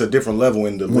course it's a different level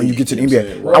in the league. When you get to the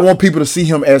NBA, right. I want people to see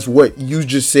him as what you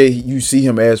just said you see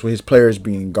him as with his players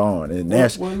being gone, and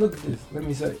that's. Well, look at this. Let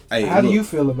me say, how do you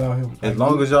feel about him? As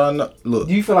long as y'all know, look.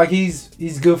 Do you feel like he's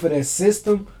good for that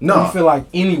system? No. Or do you feel like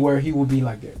anywhere he would be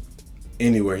like that?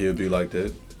 Anywhere he'll be like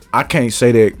that. I can't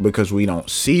say that because we don't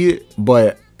see it,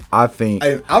 but I think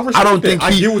I don't think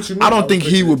he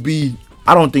would be.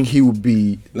 I don't think he would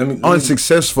be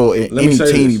unsuccessful in any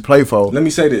team he play for. Let me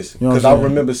say this, because I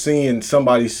remember seeing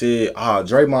somebody said,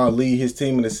 Draymond lead his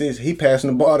team in assists. He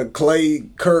passing the ball to Clay,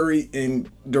 Curry, and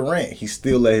Durant. He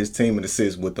still let his team in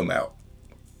assists with them out.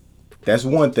 That's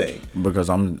one thing. Because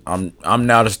I'm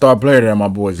now the star player that my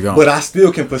boy's gone. But I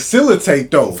still can facilitate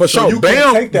though. For sure. You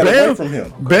can't take that away from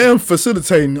him. Bam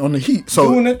facilitating on the Heat. So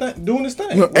doing his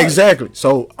thing. You know, right. Exactly.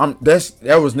 So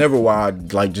that was never why I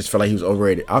just felt like he was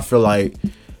overrated. I feel like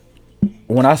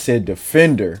when I said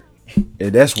defender,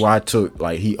 that's why I took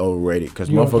like he overrated because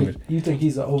motherfuckers. You think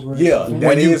he's an overrated? Yeah,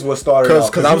 that is what started.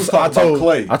 Because I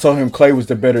told him Clay was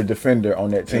the better defender on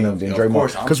that team than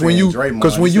Draymond. Because when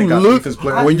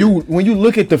you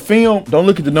look at the film, don't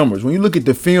look at the numbers. When you look at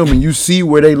the film and you see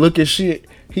where they look at shit,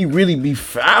 he really be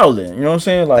fouling. You know what I'm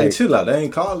saying? Like, hey, chill out. They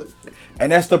ain't call it.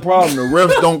 And that's the problem. The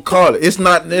refs don't call it. It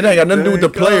ain't got nothing to do with the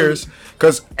players.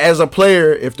 Because as a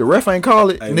player, if the ref ain't call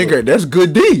it, nigga, look, that's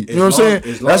good D. You know what I'm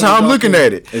saying? That's how I'm looking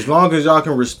at it. As long as y'all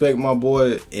can respect my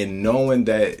boy and knowing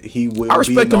that he will I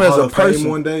respect him as a person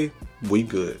one day. we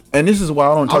good. And this is why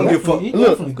I don't talk.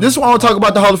 Look, this is why I don't talk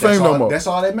about the Hall of Fame no more. That's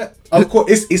all that matters. Of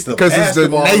course, it's the because it's the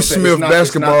Naismith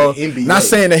basketball. Not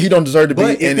saying that he don't deserve to be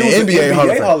in the NBA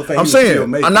Hall of Fame. I'm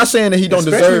saying I'm not saying that he don't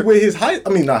deserve. With his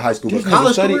not high school, but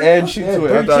college career. Add shit to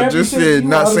it. After I just said,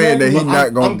 not saying that he's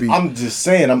not gonna be. I'm just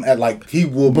saying I'm at like he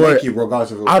will make it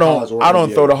regardless of. I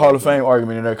don't throw the Hall of Fame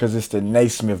argument in there because it's the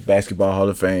Naismith Basketball Hall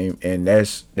of Fame, and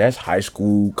that's high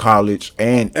school, college,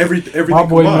 and everything. My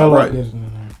boy Melo, right?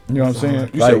 You know what I'm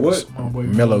saying? You said what?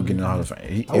 Melo getting in the Hall of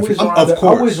Fame. Of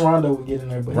course. I wish Rondo would get in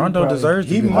there, but Rondo deserves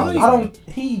to be.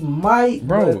 He might,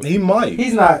 bro. He might.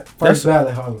 He's not first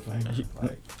ballot Hall of Fame.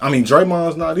 I mean,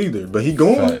 Draymond's not either, but he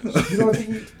going.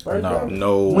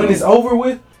 No. When it's over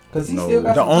with, because he still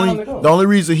got some time to go. The only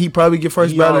reason he probably get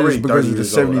first ballot is because of the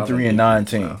 73 and 9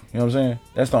 team. You know what I'm saying?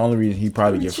 That's the only reason he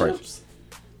probably get first.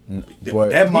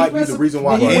 But that might be the reason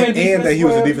why, and that he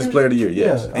was the defensive player of the year.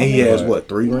 Yes, and he has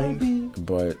 3 rings.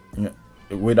 But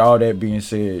with all that being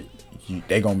said,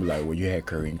 they gonna be like, well, you had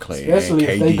Curry and Clay, especially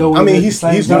and KD. If they go. I mean, he's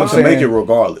going to make it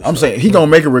regardless. I'm saying he gonna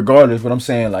make it regardless, but I'm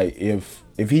saying like if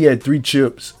he had 3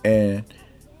 chips and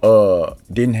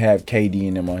didn't have KD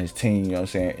and them on his team, you know what I'm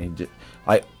saying? And just,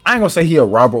 like, I ain't gonna say he a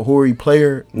Robert Horry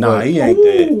player. Nah, he ain't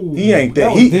that. He ain't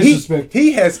that.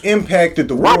 He has impacted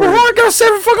the Warriors. Robert Horry got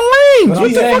 7 fucking rings.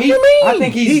 What the fuck you mean? I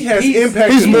think he has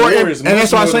impacted he's more, the Warriors. And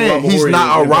that's why I'm saying he's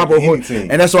not a Robert Horry.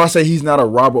 And that's why I say he's not a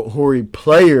Robert Horry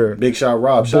player. Big shot,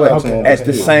 Rob. Shout out to him. At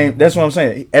the same, that's what I'm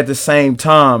saying. At the same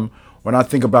time, when I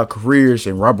think about careers,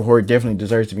 and Robert Horry definitely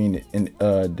deserves to be in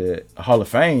the Hall of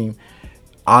Fame,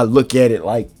 I look at it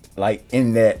like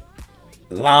in that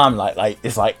limelight, like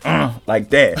it's like that. You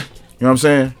know what I'm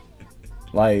saying?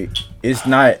 Like it's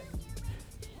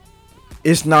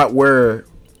not where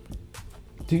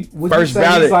first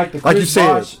ballot, like you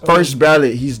said, first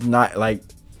ballot. He's not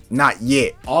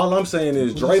yet. All I'm saying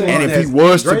is Draymond. And if he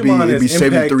was to be, it'd be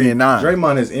 73 and 9.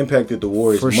 Draymond has impacted the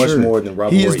Warriors much more than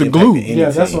Robert. He is the glue.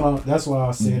 Yeah, that's why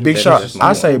I said big shot.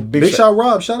 I say big shot.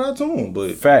 Rob, shout out to him,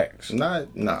 but facts. Nah.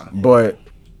 But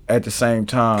at the same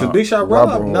time, because Big Shot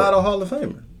Rob not a Hall of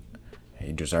Famer.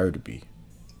 He deserved to be.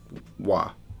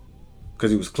 Why? Because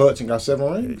he was clutch and got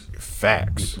 7 rings.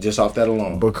 Facts. Just off that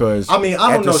alone. Because I mean,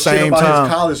 I don't know shit about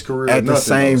his college career. At the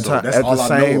same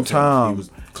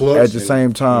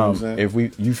time, if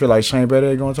you feel like Shane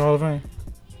Battier going to Hall of Fame,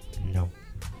 no,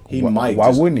 he might. Why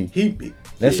wouldn't he?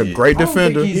 That's a great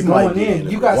defender. He's going in.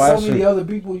 You got so many other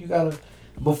people. You gotta.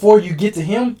 Before you get to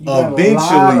him, you got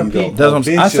eventually, though. That's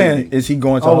what I'm saying. Is he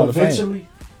going to Hall of Fame? Eventually,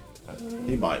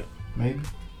 he might. Maybe.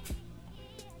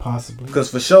 Possibly. Because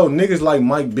for sure, niggas like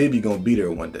Mike Bibby gonna be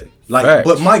there one day. Facts.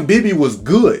 But Mike Bibby was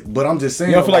good. But I'm just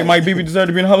saying. You don't feel like Mike Bibby deserved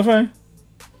to be in the Hall of Fame?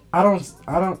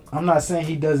 I'm not saying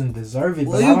he doesn't deserve it,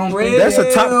 but I don't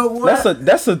think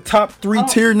that's a top 3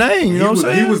 tier name. You know what I'm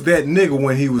saying? He was that nigga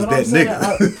when he was that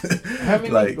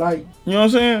nigga. Like, you know what I'm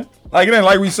saying? Like it ain't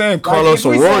like we saying Carlos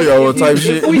Arroyo type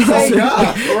shit. You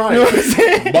know what I'm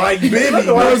saying? Mike Bibby. You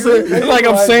know what I'm saying? It's like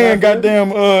I'm saying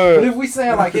goddamn. But if we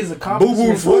saying like his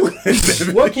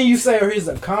accomplishments, what can you say are his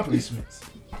accomplishments?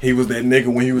 He was that nigga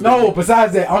when he was. No,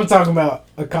 besides that, I'm talking about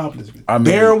accomplishments.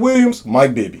 Darren Williams,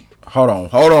 Mike Bibby. Hold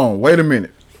on. Wait a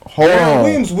minute. Darren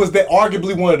Williams was that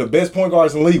arguably one of the best point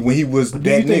guards in the league when he was that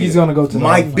nigga. You think he's gonna go to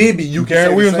Mike Bibby? You can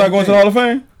Darren Williams not going to the Hall of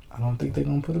Fame? I don't think they're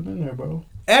gonna put him in there, bro.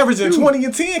 Averaging 20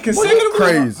 and 10 consecutively.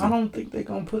 Crazy. I don't think they're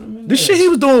gonna put him in there. The shit he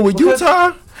was doing with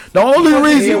Utah. The only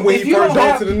reason if you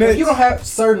don't have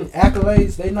certain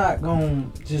accolades, they not gonna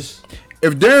just.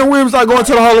 If Darren Williams not going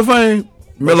to the Hall of Fame,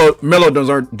 Melo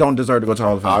don't deserve to go to the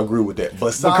Hall of Fame. I agree with that.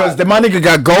 But because my nigga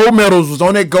got gold medals, was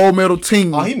on that gold medal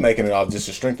team. Oh, he making it off just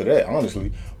the strength of that,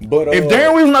 honestly. But if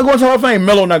Darren Williams not going to the Hall of Fame,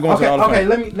 Melo not going to the Hall of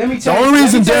Fame. Okay, let me the only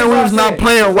reason Darren Williams not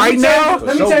playing right now,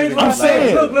 let me tell you what I'm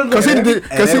saying. Because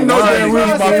he knows Darren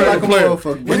Williams my favorite player.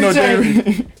 We know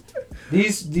Darren.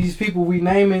 These people we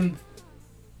naming,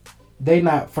 they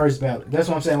not first ballot. That's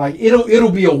what I'm saying. Like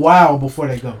it'll be a while before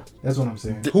they go. That's what I'm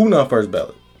saying. Who not first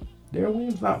ballot? Darren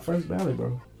Williams not first ballot,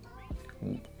 bro.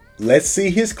 Let's see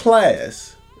his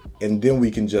class, and then we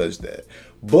can judge that.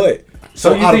 But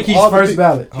so you think he's first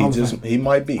ballot? He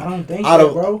might be. I don't think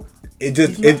so, bro. It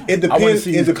depends.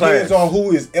 It depends on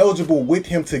who is eligible with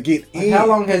him to get in. How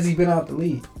long has he been out the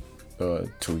league?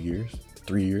 2 years,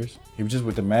 3 years. He was just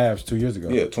with the Mavs 2 years ago.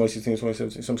 Yeah, 2016,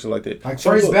 2017, some shit like that. Like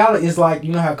first ballot is like,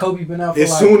 you know how Kobe been out for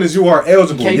as soon as you are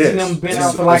eligible. Yes. Them been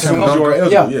out for like as soon as you are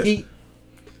eligible. Yeah.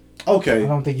 Okay. I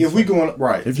don't think if we going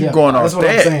right, if you're going off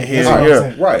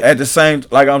that, right. At the same,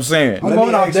 like I'm saying, I'm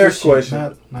going off their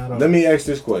question. Let me ask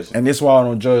this question, and this is why I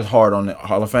don't judge hard on the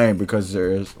Hall of Fame because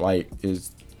there's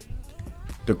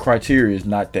the criteria is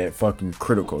not that fucking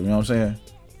critical. You know what I'm saying?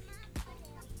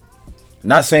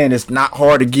 Not saying it's not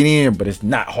hard to get in, but it's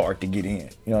not hard to get in.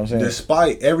 You know what I'm saying?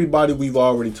 Despite everybody we've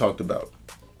already talked about,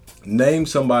 name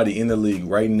somebody in the league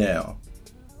right now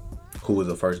who is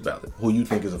a first ballot. Who you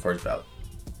think is a first ballot?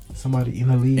 Somebody in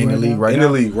the league. In the league right in now.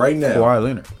 the league right now. Kawhi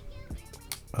Leonard.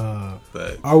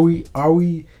 Are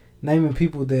we naming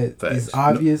people that Facts. is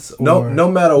obvious? No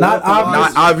matter not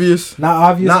what. obvious. Not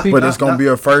obvious people. But it's gonna be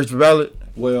a first ballot.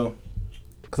 Well,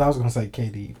 because I was gonna say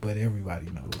KD, but everybody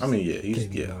knows. I mean, yeah, he's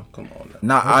KD, though. come on now.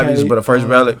 Not obvious, but a first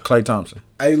ballot. Klay Thompson.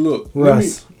 Hey, look,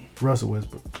 Russell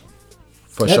Westbrook.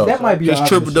 For sure. That might be his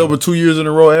triple double 2 years in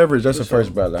a row average. That's a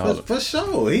first ballot. For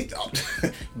sure. He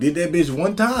did that bitch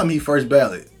one time. He first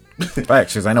ballot.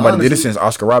 Facts, because ain't nobody did it since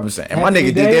Oscar Robinson. And my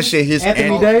nigga did that shit his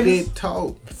Anthony Davis.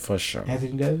 For sure.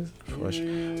 Anthony Davis. For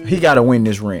sure. He got to win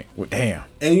this ring. Well, damn.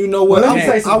 And you know what?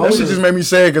 That shit just made me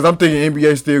sad because I'm thinking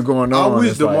NBA still going on. I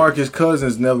wish DeMarcus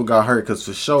Cousins never got hurt because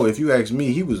for sure, if you ask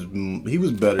me, he was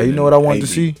better. Hey, you know what I wanted to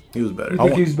see? He was better. You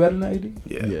think he was better than AD?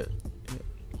 Yeah.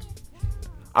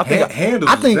 I think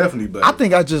Handles was definitely better. I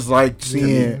think I just like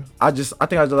seeing. I think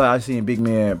I just like seeing big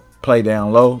man play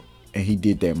down low, and he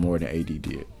did that more than AD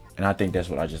did. And I think that's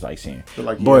what I just like seeing.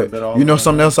 But you know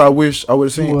something else I wish I would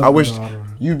have seen? I wish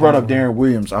you brought up Darren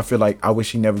Williams. I feel like I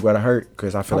wish he never got hurt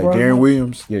because I feel like Darren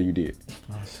Williams. Yeah, you did.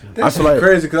 That's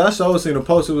crazy because I saw seen a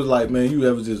post. It was like, man, you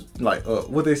ever just like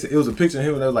what they said? It was a picture of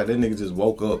him and they was like that nigga just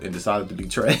woke up and decided to be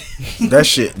trash.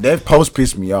 That post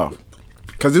pissed me off.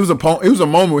 Cause it was a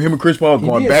moment with him and Chris Paul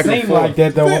going back and forth. Like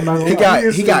that though.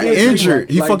 He got injured.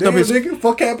 He fucked up his. Nigga,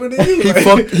 fuck happened to you?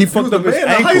 He fucked up his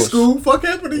ankles. High school. Fuck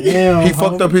happened to you? Yeah, he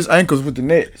fucked up his ankles with the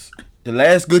Nets. The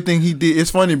last good thing he did. It's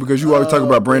funny because you always talk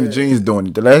about Brandon Jennings doing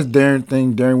it. The last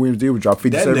Darren Williams did was drop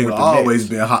 57 that with nigga the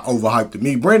always Nets. been overhyped to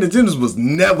me. Brandon Jennings was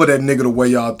never that nigga the way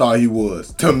y'all thought he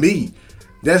was. To me.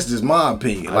 That's just my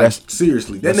opinion. Like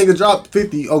seriously, that nigga dropped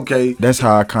 50. Okay, that's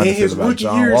how I kind of in his feel about rookie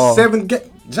John year. Wall. 7 games.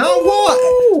 John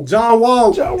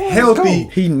Wall, healthy.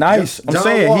 He nice. I'm John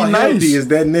saying Wall he nice. Healthy is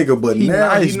that nigga, but he now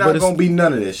nice, he's not gonna be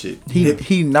none of that shit.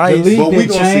 He nice. The league but we that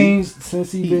gonna changed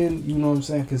since he been, you know what I'm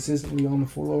saying, consistently on the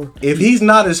floor. If he's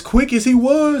not as quick as he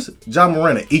was, John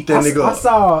Morant eat that nigga up. I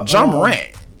saw John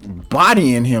Morant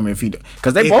bodying him if he,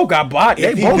 because they both got body.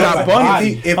 They both got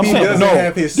body. If he doesn't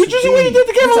have his, did you see what he did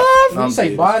to Kevin Love? When you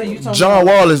say body, you talking John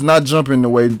Wall is not jumping the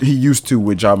way he used to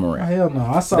with John Morant. Hell no,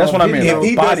 I saw. That's what I mean. If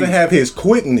he doesn't have his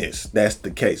quickness, that's the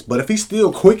case. But if he's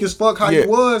still quick as fuck, how he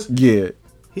was,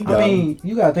 I mean,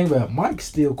 you gotta think about it. Mike's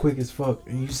still quick as fuck,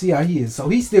 and you see how he is. So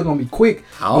he's still gonna be quick.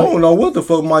 I don't know what the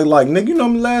fuck Mike like, nigga. You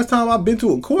know, the last time I've been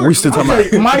to a court, we still talking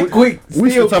about Mike quick. We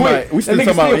still talking about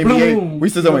NBA. Bloom. We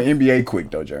still talking about NBA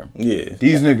quick though, Jeremy. Yeah,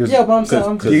 these niggas. Yeah, but I'm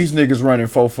saying these niggas running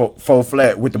full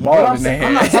flat with the ball in their hand.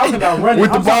 I'm not talking about running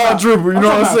with the ball dribble. You know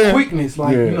what I'm saying? Quickness,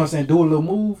 like you know what I'm saying. Do a little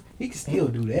move. He can still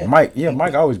do that.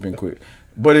 Mike always been quick,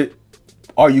 but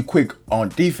are you quick on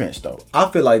defense though?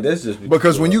 I feel like that's just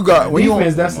because when you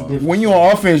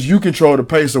on offense, you control the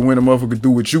pace of when a motherfucker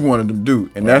do what you wanted them to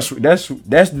do, and that's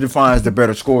defines the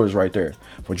better scores right there.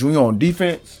 But when you on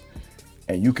defense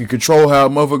and you can control how a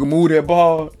motherfucker move that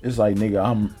ball, it's like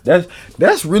nigga,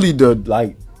 that's really the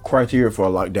like criteria for a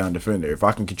lockdown defender. If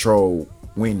I can control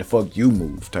when the fuck you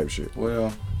move type shit.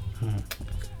 Well.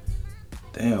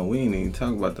 Damn, we ain't even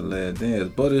talk about the last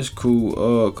dance, but it's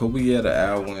cool. Cause we had an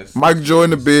hour. Mike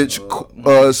Jordan, the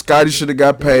bitch. Scotty should have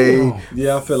got paid.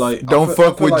 Yeah, I feel like don't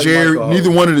fuck with Jerry.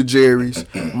 Neither one of the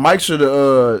Jerrys. Mike should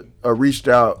have reached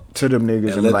out to them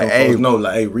niggas and be like, hey,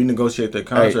 renegotiate that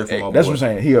contract for my boy. That's what I'm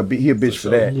saying. He a bitch for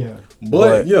that. Yeah.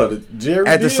 But Jerry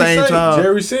at the same time,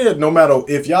 Jerry said no matter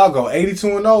if y'all go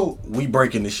 82-0, we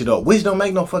breaking this shit up, which don't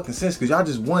make no fucking sense because y'all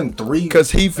just won 3.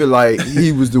 Because he feel like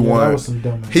he was the one.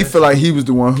 He feel like he was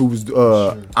the one who was.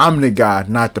 I'm the guy,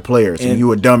 not the players, and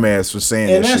you a dumbass for saying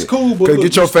that shit. And that's cool, but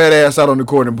get your fat ass out on the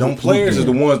court and them players is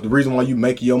the ones. The reason why you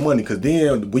making your money because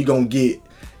then we gonna get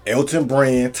Elton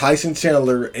Brand, Tyson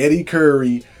Chandler, Eddie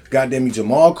Curry, goddamn me,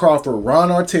 Jamal Crawford, Ron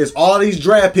Artest, all these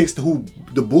draft picks who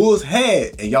the Bulls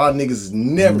had, and y'all niggas is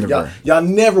y'all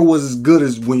never was as good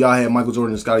as when y'all had Michael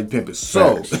Jordan and Scottie Pippen.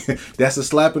 So that's a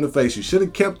slap in the face. You should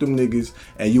have kept them niggas,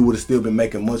 and you would have still been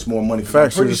making much more money.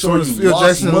 Facts. I'm pretty sure you Phil lost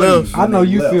Jackson money. left. I know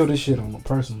you feel this shit on a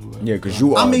personal level. Yeah, because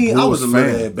you are. I mean, I was a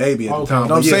fan. little baby at the time.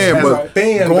 No, I'm saying, but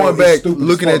going back,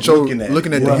 looking at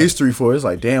the history for it, it's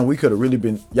like, damn, we could have really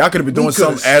been. Y'all could have been doing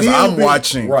something as I'm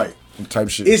watching. Right. Type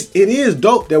shit. It is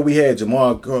dope that we had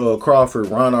Jamal Crawford,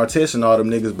 Ron Artest, and all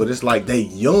them niggas, but it's like they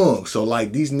young, so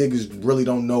like these niggas really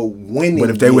don't know winning.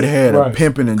 But if they would have had a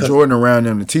Pimpin' and Jordan around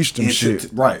them to teach them shit,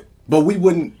 right? But we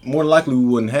wouldn't. More likely, we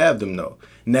wouldn't have them though.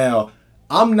 Now,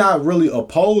 I'm not really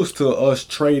opposed to us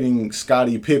trading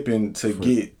Scottie Pippen to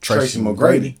get Tracy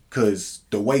McGrady, because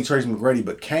the way Tracy McGrady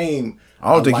became,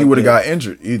 I don't think he would have got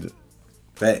injured either.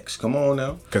 Facts. Come on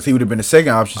now. Because he would have been the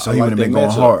second option, so he would have been going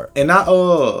hard. And I'm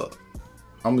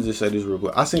gonna just say this real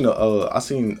quick. I seen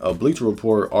a Bleacher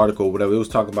Report article, whatever. It was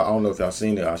talking about, I don't know if y'all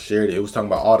seen it, I shared it. It was talking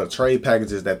about all the trade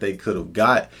packages that they could have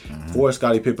got for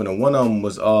Scottie Pippen, and one of them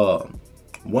was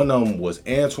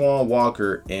Antoine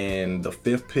Walker and the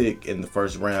 5th pick in the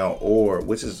first round,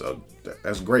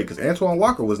 that's great because Antoine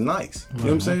Walker was nice. You know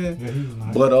what I'm saying? Yeah, he was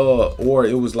nice. But or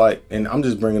it was like, and I'm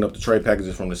just bringing up the trade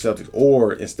packages from the Celtics.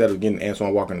 Or instead of getting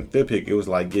Antoine Walker in the 5th pick, it was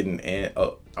like getting it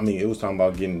was talking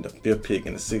about getting the 5th pick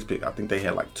and the 6th pick. I think they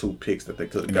had like 2 picks that they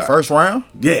could have got. The first round?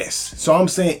 Yes. So I'm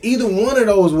saying either one of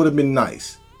those would have been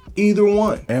nice. Either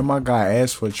one. And my guy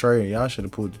asked for a trade. Y'all should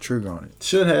have pulled the trigger on it.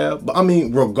 Should have. But I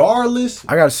mean, regardless.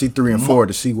 I got to see 3 and 4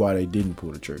 to see why they didn't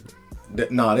pull the trigger. They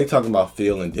talking about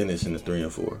Phil and Dennis in the 3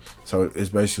 and 4. So it's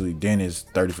basically Dennis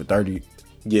 30 for 30.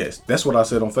 Yes, that's what I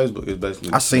said on Facebook. It's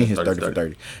basically I seen his 30 for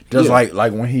 30. Just like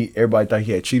when everybody thought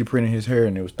he had cheetah print in his hair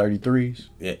and it was 33s.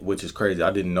 Yeah, which is crazy.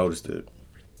 I didn't notice that.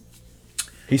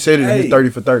 He said it in his 30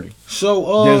 for 30.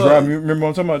 So Dennis Rodman, remember what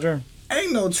I'm talking about, Jeremy?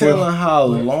 Ain't no telling how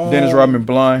long. Dennis Rodman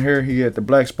blonde hair. He had the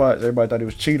black spots. Everybody thought it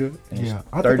was cheetah. Yeah,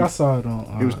 I think I saw it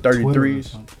on. It was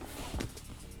 33s.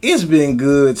 It's been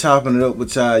good chopping it up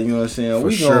with y'all. You know what I'm saying?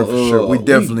 For sure. We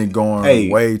definitely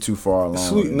going way too far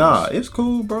along. It's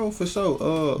cool, bro. For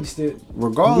sure.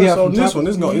 Regardless on this one,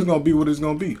 it's gonna be what it's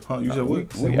gonna be. Huh? You said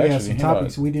what? We had some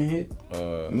topics we didn't hit.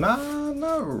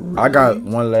 Not really. I got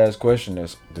one last question.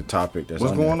 That's the topic.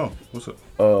 What's going on? What's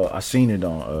up? I seen it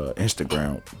on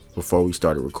Instagram before we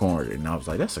started recording, and I was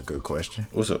like, "That's a good question."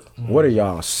 What's up? What are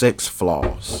y'all sex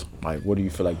flaws? Like, what do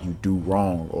you feel like you do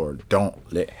wrong or don't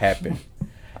let happen?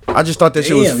 I just thought that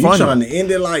shit was funny. You trying to end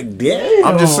it like that?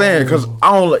 I'm just saying, because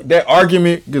I don't like that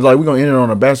argument. Because like we're gonna end it on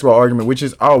a basketball argument, which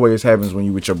is always happens when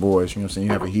you with your boys. You know what I'm saying?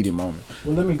 You have a heated moment.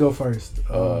 Well, let me go first.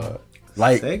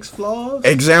 Like sex flaws.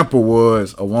 Example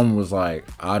was a woman was like,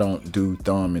 "I don't do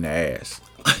thumb in the ass."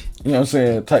 You know what I'm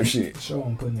saying? Type shit. Show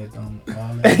him putting that thumb.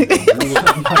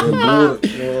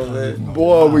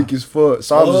 Boy, weak as fuck.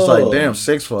 So I was just like, damn,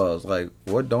 sex flaws. Like,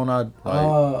 what don't I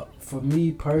like? For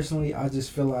me personally, I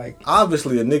just feel like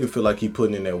obviously a nigga feel like he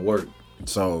putting in that work.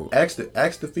 So ask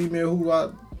the female who I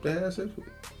had sex with.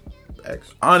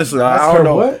 Honestly, I don't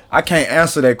know. What? I can't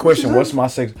answer that question. What's my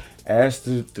sex? Ask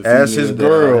his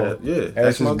girl.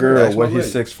 Ask his girl what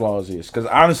his sex flaws is. Because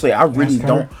honestly, I really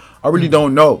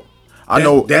don't know. I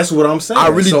know that's what I'm saying. I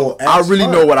really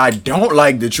know what I don't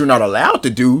like that you're not allowed to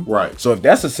do. Right. So if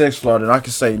that's a sex flaw, then I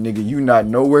can say, nigga, you not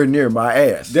nowhere near my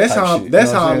ass. That's how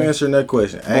I'm answering that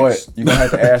question. But you gonna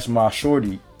have to ask my shorty.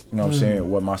 You know what I'm saying?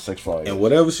 What my sex flaw is. And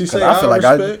whatever she say, I feel like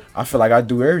I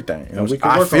do everything. You know,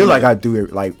 I feel like I do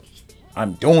it. Like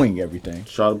I'm doing everything.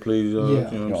 Try to please. You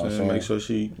know what I'm saying? Make sure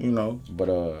she.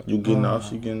 But you getting off,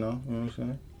 she getting off. You know what I'm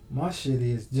saying? My shit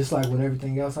is just like with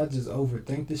everything else. I just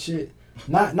overthink the shit.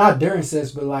 Not during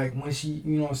sex, but like when she,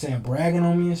 you know what I'm saying, bragging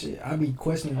on me and shit, I be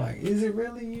questioning like, is it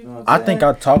really, you know what I'm saying? I think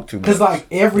I talk too much. Cause like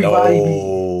everybody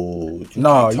you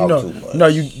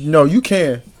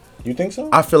can. You think so?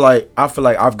 I feel like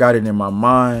I've got it in my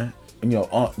mind. And,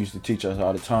 Aunt used to teach us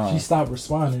all the time. She stopped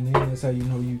responding, and that's how you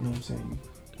know what I'm saying.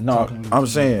 No, I'm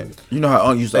saying, you know how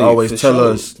Aunt used to always tell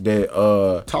us that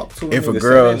if a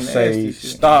girl say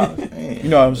stop, you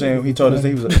know what I'm saying? He told us that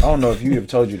he was like, I don't know if you ever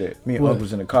told you that. Me and Unc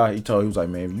was in the car. He was like,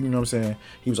 man, you know what I'm saying?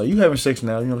 He was like, you having sex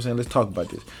now? You know what I'm saying? Let's talk about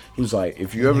this. He was like,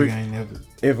 if a girl,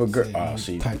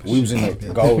 we was in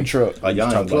the gold truck. Y'all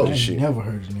ain't about this shit. Never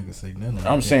heard a nigga say nothing.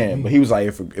 I'm saying, but he was like,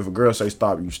 if a girl say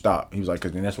stop, you stop. He was like,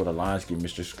 cause then that's where the lines get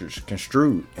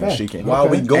misconstrued, and she can. Why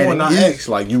we going? I ask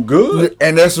like, you good?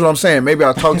 And that's what I'm saying. Maybe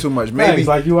I talk too much. Maybe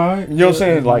like you alright. You know what I'm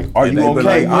saying? Like, are you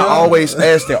okay? I always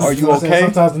ask that. Are you okay?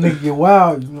 Sometimes the nigga get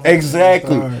wild.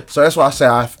 Exactly. So that's why I say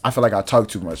I feel like I talk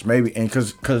too much. Maybe and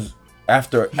cause.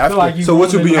 After so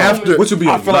what you be after? What you be?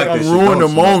 I feel like I ruined the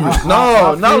moment.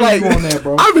 No, not like that.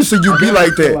 Obviously you be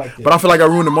like that, but I feel like I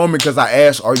ruined the moment because I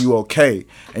asked, "Are you okay?"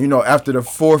 And after the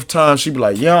 4th time, she be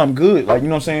like, "Yeah, I'm good." Like you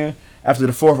know what I'm saying? After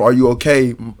the 4th, "Are you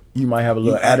okay?" You might have a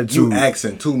little attitude. You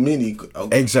asking too many.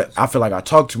 Okay. Exactly. I feel like I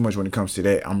talk too much when it comes to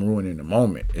that. I'm ruining the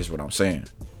moment. Is what I'm saying.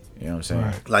 You know what I'm saying?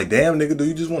 Right. Like, damn, nigga, do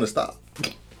you just want to stop?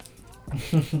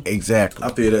 Exactly.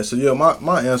 I feel that. So yeah,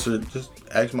 my answer just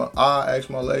ask my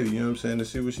lady. You know what I'm saying, to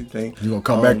see what she think. You gonna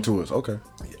come back to us? Okay.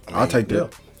 I'll take that. Yeah.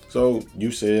 So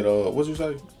you said, what you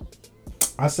say?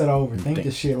 I said I overthink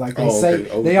the shit. Like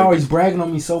they always bragging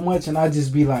on me so much, and I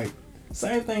just be like,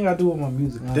 same thing I do with my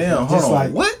music. Damn, hold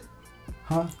on. What?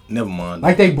 Huh? Never mind.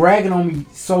 Like they bragging on me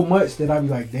so much that I be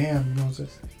like, damn, you know what I'm saying?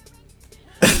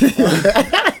 you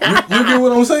get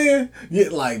what I'm saying? Yeah,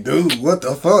 like, dude, what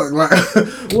the fuck? Like,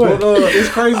 What? But, it's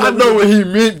crazy. I know what he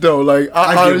meant though. Like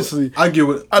honestly, I get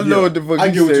what know what the fuck I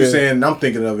he get what you're said. saying. And I'm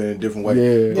thinking of it in a different way.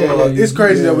 Yeah. It's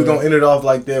crazy that we're gonna end it off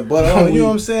like that. But you know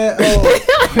what I'm saying? We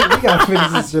gotta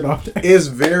finish this shit off there. It's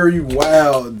very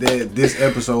wild that this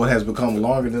episode has become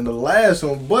longer than the last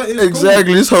one. But it's exactly.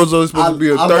 cool. This whole is supposed to be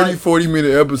a 30, 40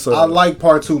 minute episode. I like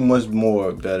part 2 much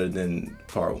more better than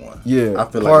part 1. Yeah, I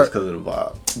feel like it's because of the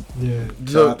vibe. Yeah.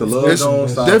 Shout out to Love It's Zone,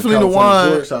 shout out to definitely the California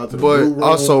wine, Pork, shout out to the but Blue Room.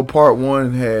 also part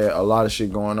 1 had a lot of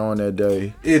shit going on that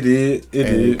day. It did.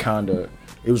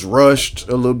 It was rushed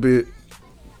a little bit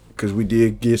because we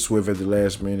did get Swift at the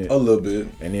last minute, A little bit.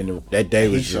 and then that day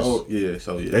was just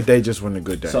that day just wasn't a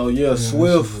good day. So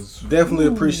Swift, definitely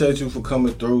appreciate you for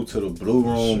coming through to the Blue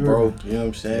Room, bro. You know what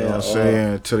I'm saying? You know what I'm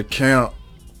saying? To the count,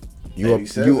 you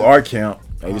 87. are count.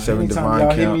 87 Anytime Divine y'all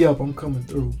Count. hit me up, I'm coming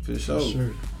through. For sure.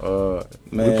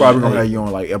 We probably gonna have you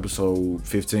on like episode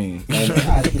 15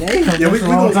 Yeah, We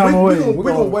gonna wait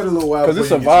a little while because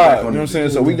it's a vibe. You know what I'm saying?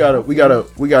 So we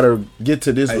gotta get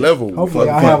to this level. Hopefully,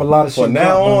 I have a lot of shit. From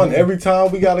now on, every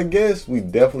time we got a guest, we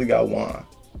definitely got wine.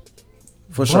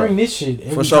 For sure. Bring this shit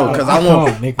every For sure, time because I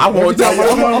want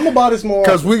I'm about this more.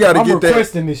 because we gotta I'm get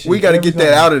requesting that. this shit We gotta every get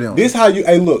that time. out of them. This how you.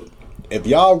 Hey, look. If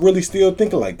y'all really still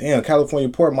thinking like, damn, California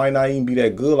Port might not even be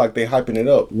that good, like they hyping it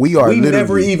up. We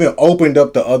never even opened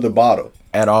up the other bottle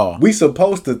at all. We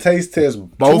supposed to taste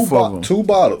test Both of them. 2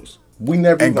 bottles. We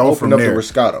never And even go opened from up there. the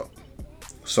Riscato.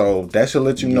 So that should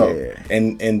let you know. Yeah.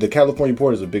 And the California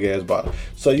Port is a big ass bottle.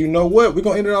 So you know what? We're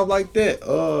gonna end it off like that.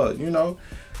 You know.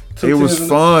 It was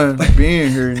fun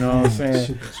being here, you know what I'm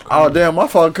saying? Oh damn, my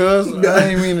fault, cuz. I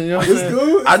ain't mean to, you know what I'm saying?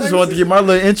 Good. I just wanted to get my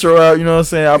little intro out, you know what I'm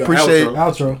saying? I appreciate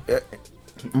Outro.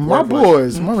 my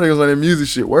boys. My niggas on that music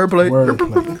shit. Wordplay.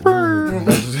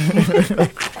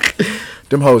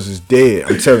 Them hoes is dead,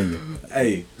 I'm telling you.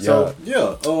 Hey, so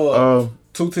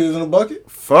 2 tears in a bucket.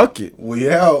 Fuck it. We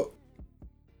out.